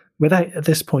look, without at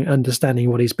this point understanding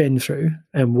what he's been through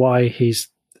and why he's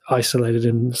isolated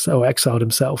or exiled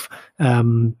himself.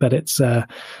 But it's a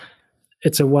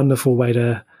wonderful way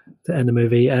to end the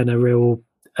movie, and a real,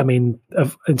 in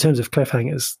terms of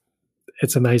cliffhangers,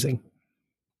 it's amazing.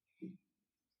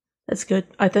 That's good,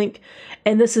 I think.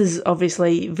 And this is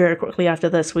obviously very quickly after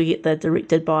this, we get the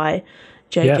directed by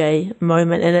JJ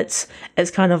moment, and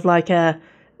it's kind of like a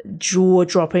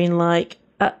jaw-dropping, like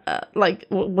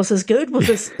was this good?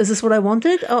 Is this what I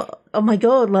wanted? Oh my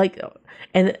God,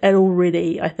 and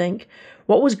already, I think,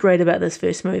 what was great about this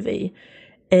first movie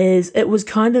is it was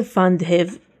kind of fun to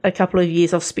have a couple of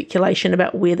years of speculation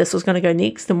about where this was going to go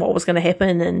next and what was going to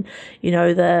happen, and,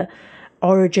 the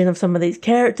origin of some of these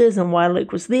characters and why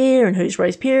Luke was there and who's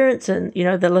Rey's parents, and,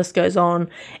 the list goes on.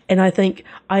 And I think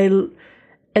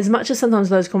as much as sometimes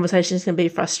those conversations can be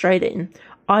frustrating,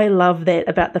 I love that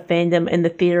about the fandom and the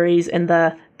theories and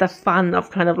the fun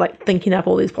of kind of like thinking up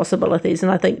all these possibilities.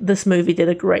 And I think this movie did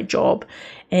a great job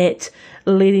at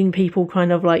letting people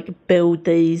kind of like build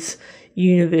these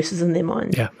universes in their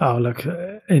mind. Yeah. Oh, look,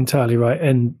 entirely right.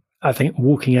 And I think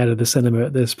walking out of the cinema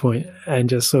at this point and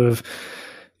just sort of,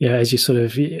 as you sort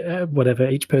of, whatever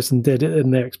each person did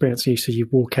in their experience, you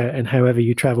walk out, and however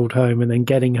you traveled home, and then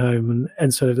getting home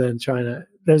and sort of then trying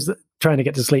to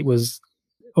get to sleep was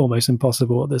almost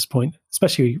impossible at this point,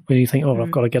 especially when you think,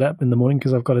 I've got to get up in the morning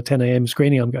because I've got a 10 a.m.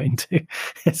 screening I'm going to.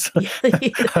 It's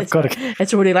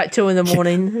already like 2 in the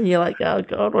morning, and you're like, oh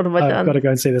God, what have I done? I've got to go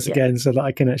and see this again so that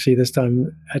I can actually this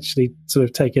time sort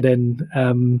of take it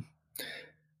in.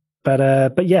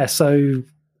 But yeah, so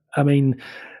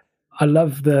I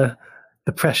love the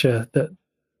pressure that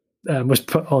was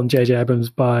put on J.J. Abrams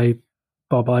by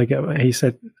Bob Iger. He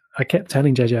said, I kept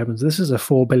telling J.J. Abrams, this is a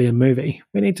 $4 billion movie.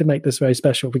 We need to make this very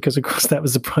special, because, of course, that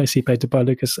was the price he paid to buy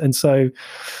Lucas. And so,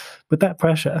 with that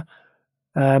pressure,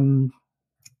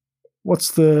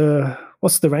 what's the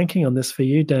ranking on this for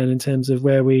you, Dan, in terms of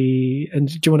where and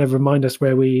do you want to remind us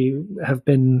where we have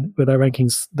been with our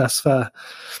rankings thus far?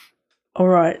 All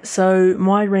right. So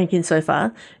my ranking so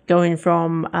far, going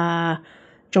from, do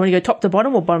you want to go top to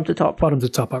bottom or bottom to top? Bottom to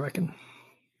top, I reckon.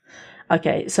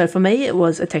 Okay, so for me, it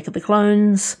was Attack of the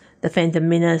Clones, The Phantom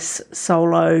Menace,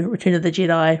 Solo, Return of the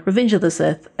Jedi, Revenge of the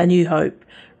Sith, A New Hope,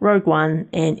 Rogue One,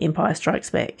 and Empire Strikes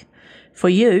Back. For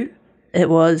you, it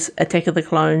was Attack of the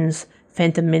Clones,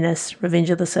 Phantom Menace, Revenge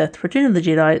of the Sith, Return of the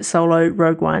Jedi, Solo,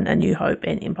 Rogue One, A New Hope,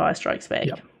 and Empire Strikes Back.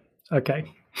 Yep.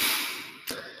 Okay.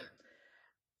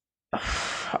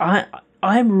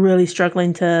 I'm really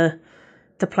struggling to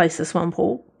place this one,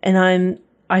 Paul, and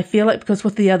I feel like, because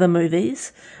with the other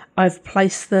movies, I've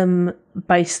placed them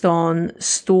based on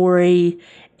story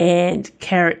and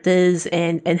characters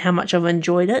and how much I've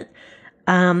enjoyed it.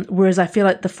 Whereas I feel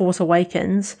like The Force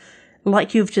Awakens,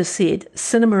 like you've just said,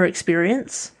 cinema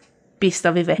experience, best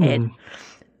I've ever had.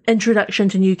 Introduction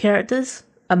to new characters,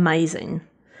 amazing.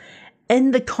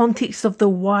 In the context of the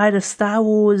wider Star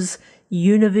Wars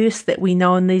universe that we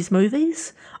know in these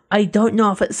movies, I don't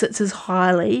know if it sits as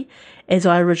highly as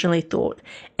I originally thought.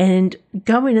 And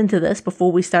going into this,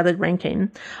 before we started ranking,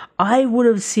 I would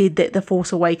have said that The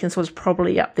Force Awakens was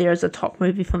probably up there as a top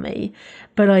movie for me.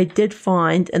 But I did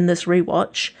find in this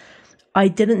rewatch, I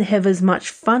didn't have as much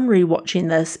fun rewatching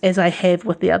this as I have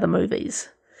with the other movies.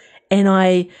 And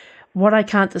what I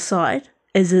can't decide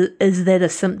is that a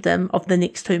symptom of the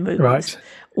next two movies? Right.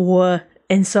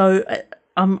 And so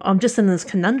I'm just in this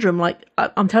conundrum. Like,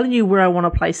 I'm telling you where I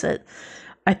want to place it.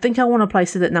 I think I want to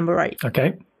place it at number 8.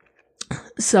 Okay.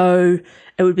 So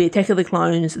it would be Attack of the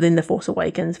Clones, then The Force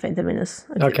Awakens, Phantom Menace.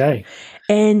 Okay.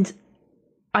 And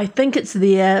I think it's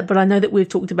there, but I know that we've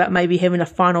talked about maybe having a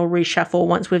final reshuffle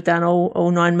once we've done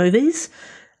all 9 movies.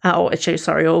 All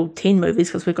 10 movies,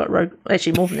 because we've got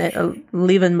actually more than that,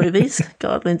 11 movies.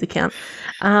 God, learn to count.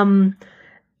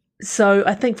 So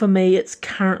I think for me, it's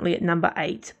currently at number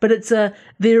 8. But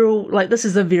they're all, like, this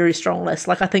is a very strong list.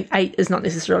 Like, I think 8 is not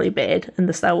necessarily bad in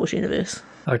the Star Wars universe.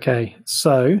 Okay,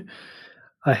 so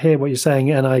I hear what you're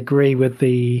saying, and I agree with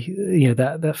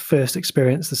that first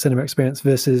experience, the cinema experience,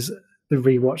 versus the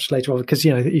rewatch later on. Because,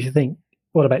 if you think,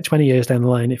 what about 20 years down the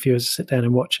line, if you were to sit down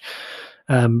and watch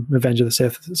Revenge of the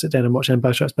Sith, sit down and watch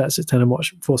Empire Strikes Back, sit down and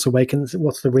watch Force Awakens,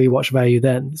 what's the rewatch value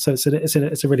then? So it's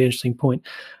a really interesting point.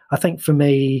 I think for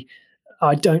me,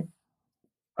 I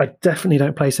definitely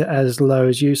don't place it as low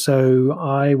as you. So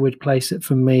I would place it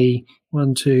for me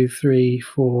 1, 2, 3,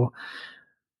 4.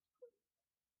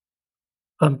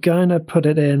 I'm going to put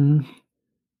it in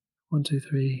 1, 2,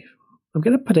 3. I'm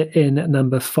going to put it in at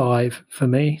number 5 for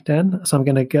me, Dan. So I'm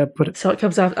going to go put it. So it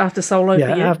comes after Solo.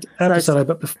 Yeah, for you? after Solo,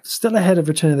 but still ahead of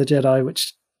Return of the Jedi,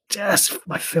 which just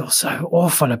I feel so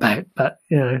awful about. But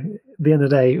at the end of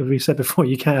the day, as we've said before,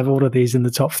 you can't have all of these in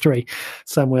the top 3.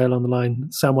 Somewhere along the line,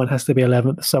 someone has to be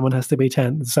 11th, someone has to be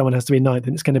 10th, someone has to be 9th,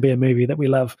 and it's going to be a movie that we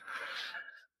love.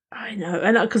 I know,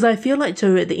 and because I feel like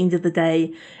too, at the end of the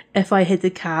day, if I had to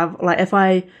carve, like if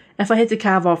I had to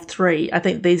carve off 3, I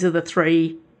think these are the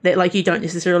 3 that like you don't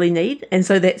necessarily need, and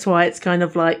so that's why it's kind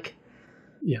of like,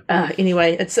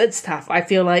 anyway, it's tough. I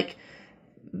feel like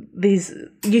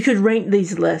you could rank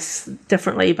these lists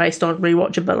differently based on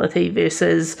rewatchability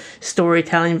versus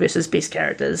storytelling versus best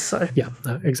characters. So yeah,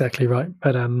 no, exactly right.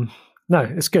 But no,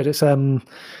 it's good. It's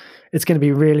going to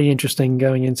be really interesting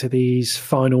going into these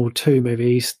final 2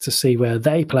 movies to see where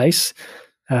they place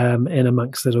in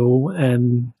amongst it all.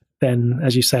 And then,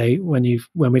 as you say, when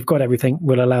we've got everything,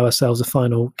 we'll allow ourselves a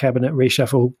final cabinet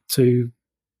reshuffle to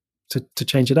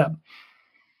change it up.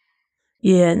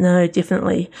 Yeah, no,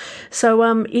 definitely. So,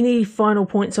 any final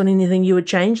points on anything you would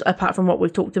change apart from what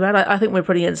we've talked about? I think we're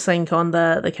pretty in sync on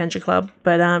the Kanji Club,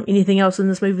 but anything else in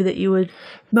this movie that you would?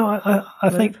 No, I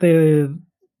think there's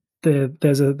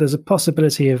a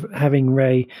possibility of having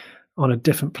Rey on a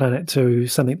different planet to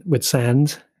something with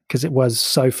sand, because it was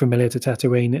so familiar to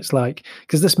Tatooine. It's like,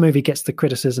 because this movie gets the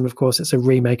criticism, of course, it's a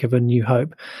remake of A New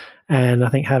Hope, and I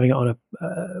think having it on a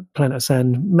planet of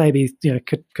sand, maybe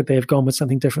could they have gone with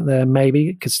something different there? Maybe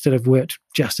it could still have worked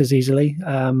just as easily,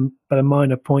 but a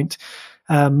minor point.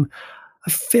 I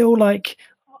feel like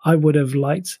I would have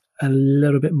liked a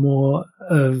little bit more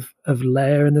of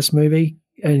Leia in this movie.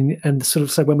 And sort of,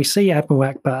 so when we see Admiral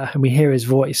Akbar and we hear his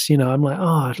voice, I'm like,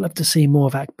 I'd love to see more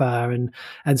of Akbar and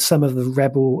some of the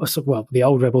the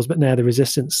old rebels, but now the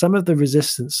Resistance, some of the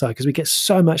Resistance side, because we get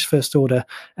so much First Order,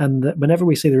 and whenever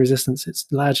we see the Resistance, it's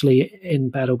largely in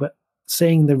battle, but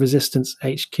seeing the Resistance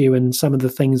HQ and some of the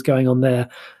things going on there,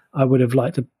 I would have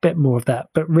liked a bit more of that.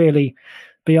 But really,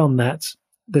 beyond that,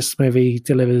 this movie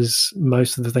delivers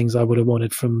most of the things I would have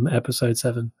wanted from Episode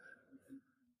 7.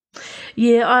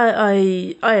 Yeah,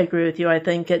 I agree with you. I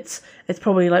think it's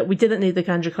probably like we didn't need the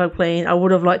Kanji Club clean. I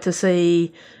would have liked to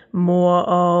see more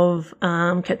of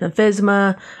Captain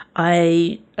Phasma.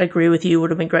 I agree with you. It would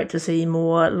have been great to see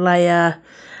more Leia.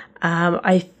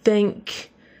 I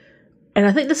think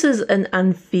this is an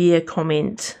unfair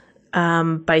comment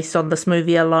based on this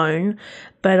movie alone,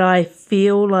 but I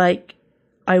feel like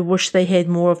I wish they had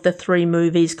more of the 3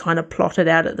 movies kind of plotted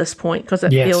out at this point, because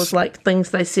it feels like things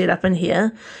they set up in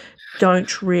here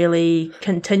don't really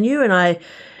continue, and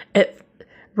it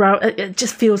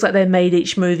just feels like they made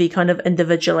each movie kind of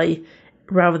individually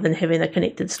rather than having a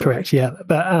connected story. Correct, yeah.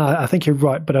 But I think you're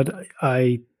right, but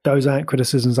those aren't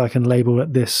criticisms I can label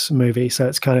at this movie, so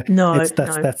it's kind of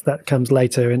that comes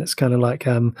later, and it's kind of like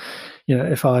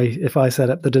if I set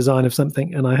up the design of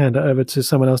something and I hand it over to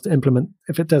someone else to implement,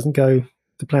 if it doesn't go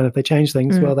to plan, if they change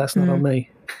things, well, that's not on me.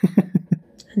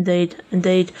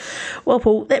 Indeed. Well,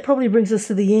 Paul, that probably brings us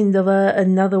to the end of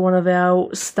another one of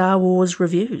our Star Wars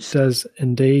reviews. It does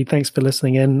indeed. Thanks for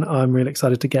listening in. I'm really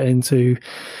excited to get into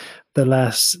The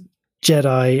Last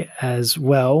Jedi as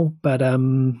well. But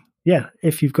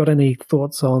if you've got any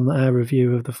thoughts on our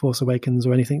review of The Force Awakens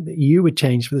or anything that you would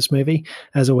change for this movie,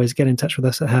 as always, get in touch with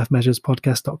us at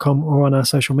halfmeasurespodcast.com or on our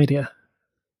social media.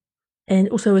 And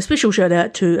also a special shout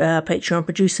out to our Patreon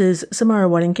producers, Samara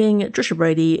Whiting-King, Trisha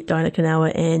Brady, Diana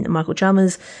Kanawa, and Michael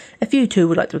Chalmers. If you too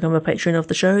would like to become a patron of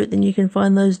the show, then you can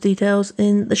find those details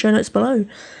in the show notes below.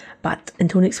 But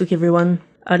until next week, everyone,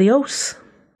 adios.